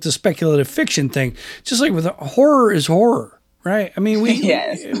 With the speculative fiction thing, just like with horror is horror. Right. I mean, we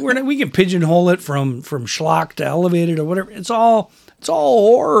can pigeonhole it from schlock to elevated or whatever. It's all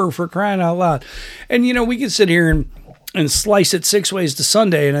horror, for crying out loud. And, we could sit here and slice it six ways to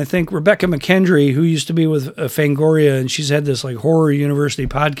Sunday. And I think Rebecca McKendry, who used to be with Fangoria, and she's had this like horror university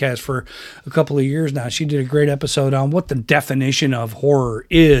podcast for a couple of years now. She did a great episode on what the definition of horror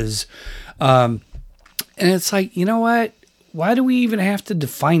is. And it's like, you know what? Why do we even have to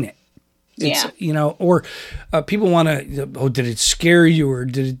define it? Or people want to, did it scare you, or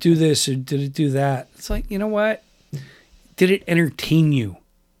did it do this, or did it do that? It's like, you know what? Did it entertain you?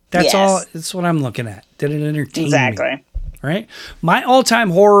 That's all. That's what I'm looking at. Did it entertain me? Exactly. Right? My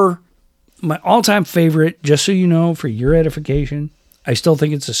all-time horror my all-time favorite, just so you know, for your edification, I still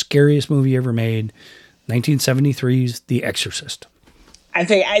think it's the scariest movie ever made, 1973's The Exorcist. I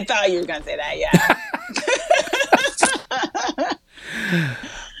thought you were going to say that, yeah.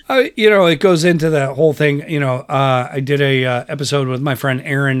 It goes into that whole thing. I did a episode with my friend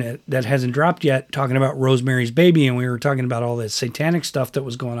Aaron that hasn't dropped yet, talking about Rosemary's Baby, and we were talking about all this satanic stuff that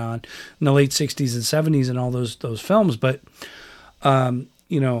was going on in the late 60s and 70s and all those films. But,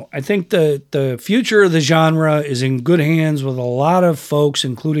 I think the future of the genre is in good hands with a lot of folks,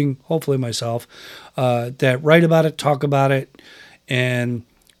 including hopefully myself, that write about it, talk about it, and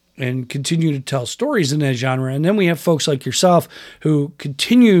continue to tell stories in that genre. And then we have folks like yourself who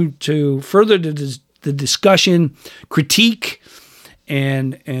continue to further the discussion, critique,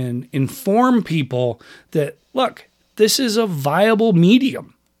 and inform people that, look, this is a viable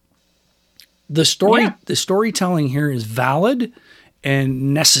medium. The storytelling here is valid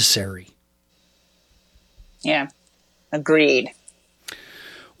and necessary. Yeah, agreed.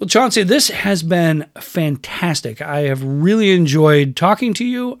 Well, Chauncey, this has been fantastic. I have really enjoyed talking to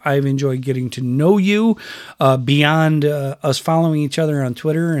you. I've enjoyed getting to know you beyond us following each other on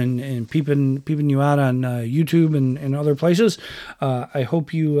Twitter and peeping you out on YouTube and other places. I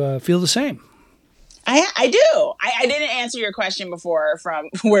hope you feel the same. I do. I didn't answer your question before from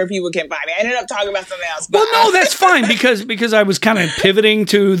where people can find me. I ended up talking about something else. But well, no, that's fine because I was kind of pivoting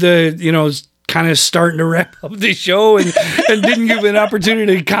to the, kind of starting to wrap up the show and didn't give an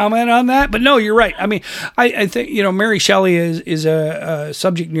opportunity to comment on that. But no, you're right. I mean, I think, Mary Shelley is a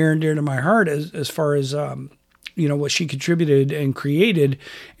subject near and dear to my heart as far as, what she contributed and created.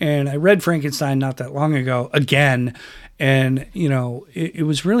 And I read Frankenstein not that long ago again. And, it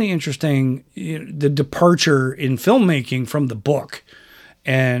was really interesting, the departure in filmmaking from the book.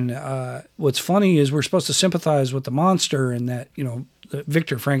 And what's funny is we're supposed to sympathize with the monster and that,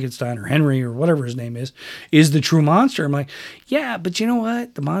 Victor Frankenstein or Henry or whatever his name is the true monster. I'm like, yeah, but you know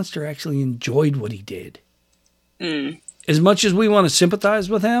what? The monster actually enjoyed what he did. As much as we want to sympathize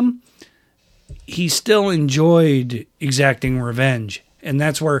with him, he still enjoyed exacting revenge. And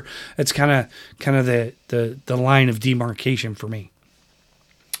that's where it's kind of the line of demarcation for me.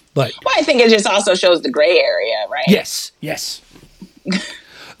 But I think it just also shows the gray area, right? Yes.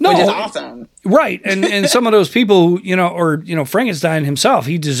 No, which is awesome. Right. And some of those people, Frankenstein himself,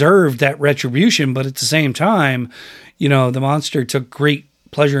 he deserved that retribution. But at the same time, the monster took great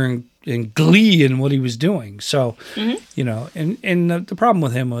pleasure and glee in what he was doing. So, and the problem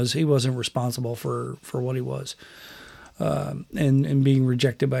with him was he wasn't responsible for what he was. And being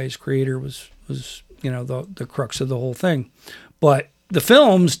rejected by his creator was the crux of the whole thing. But the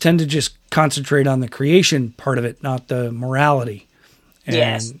films tend to just concentrate on the creation part of it, not the morality.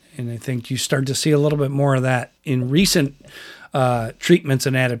 And I think you start to see a little bit more of that in recent treatments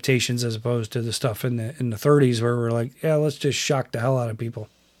and adaptations, as opposed to the stuff in the 30s where we're like, yeah, let's just shock the hell out of people.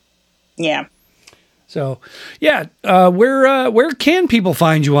 Yeah. So, yeah, where can people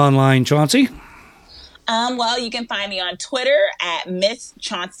find you online, Chauncey? Well, you can find me on Twitter at Miss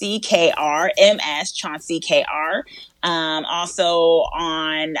Chauncey KR, MS Chauncey KR. Also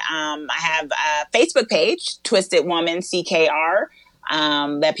on, I have a Facebook page, Twisted Woman CKR.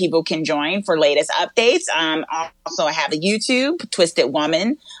 That people can join for latest updates. Also, I have a YouTube, Twisted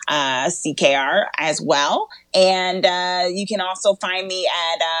Woman, CKR as well. And you can also find me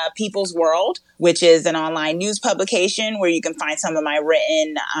at People's World, which is an online news publication where you can find some of my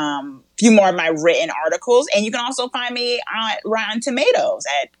few more of my written articles. And you can also find me on Rotten Tomatoes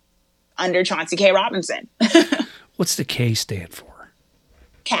under Chauncey K. Robinson. What's the K stand for?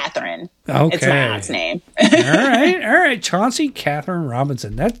 Catherine. Okay. It's my aunt's name. All right. Chauncey Catherine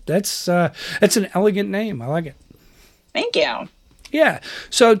Robinson. That's an elegant name. I like it. Thank you. Yeah.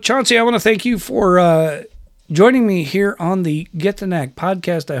 So, Chauncey, I want to thank you for joining me here on the Get the Knack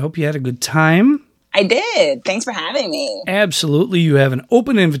podcast. I hope you had a good time. I did. Thanks for having me. Absolutely. You have an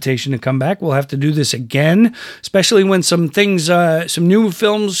open invitation to come back. We'll have to do this again, especially when some new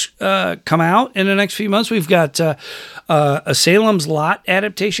films come out in the next few months. We've got a Salem's Lot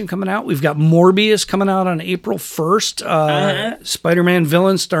adaptation coming out. We've got Morbius coming out on April 1st. Spider-Man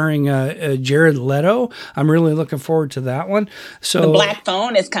villain starring Jared Leto. I'm really looking forward to that one. So The Black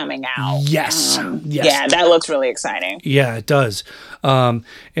Phone is coming out. Yes. Yeah, that looks really exciting. Yeah, it does. I'll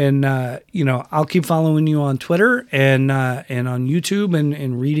keep following you on Twitter and on YouTube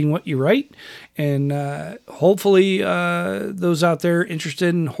and reading what you write. And hopefully those out there interested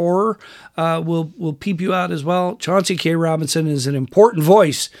in horror will peep you out as well. Chauncey K. Robinson is an important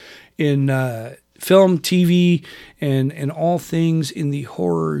voice in film, TV, and all things in the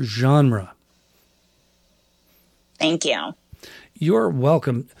horror genre. Thank you. You're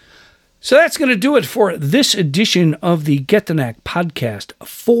welcome. So that's going to do it for this edition of the Get the Knack podcast.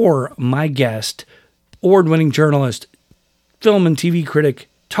 For my guest, award-winning journalist, film and TV critic,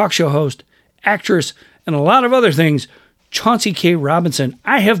 talk show host, actress, and a lot of other things, Chauncey K. Robinson.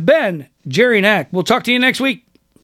 I have been Jerry Knack. We'll talk to you next week.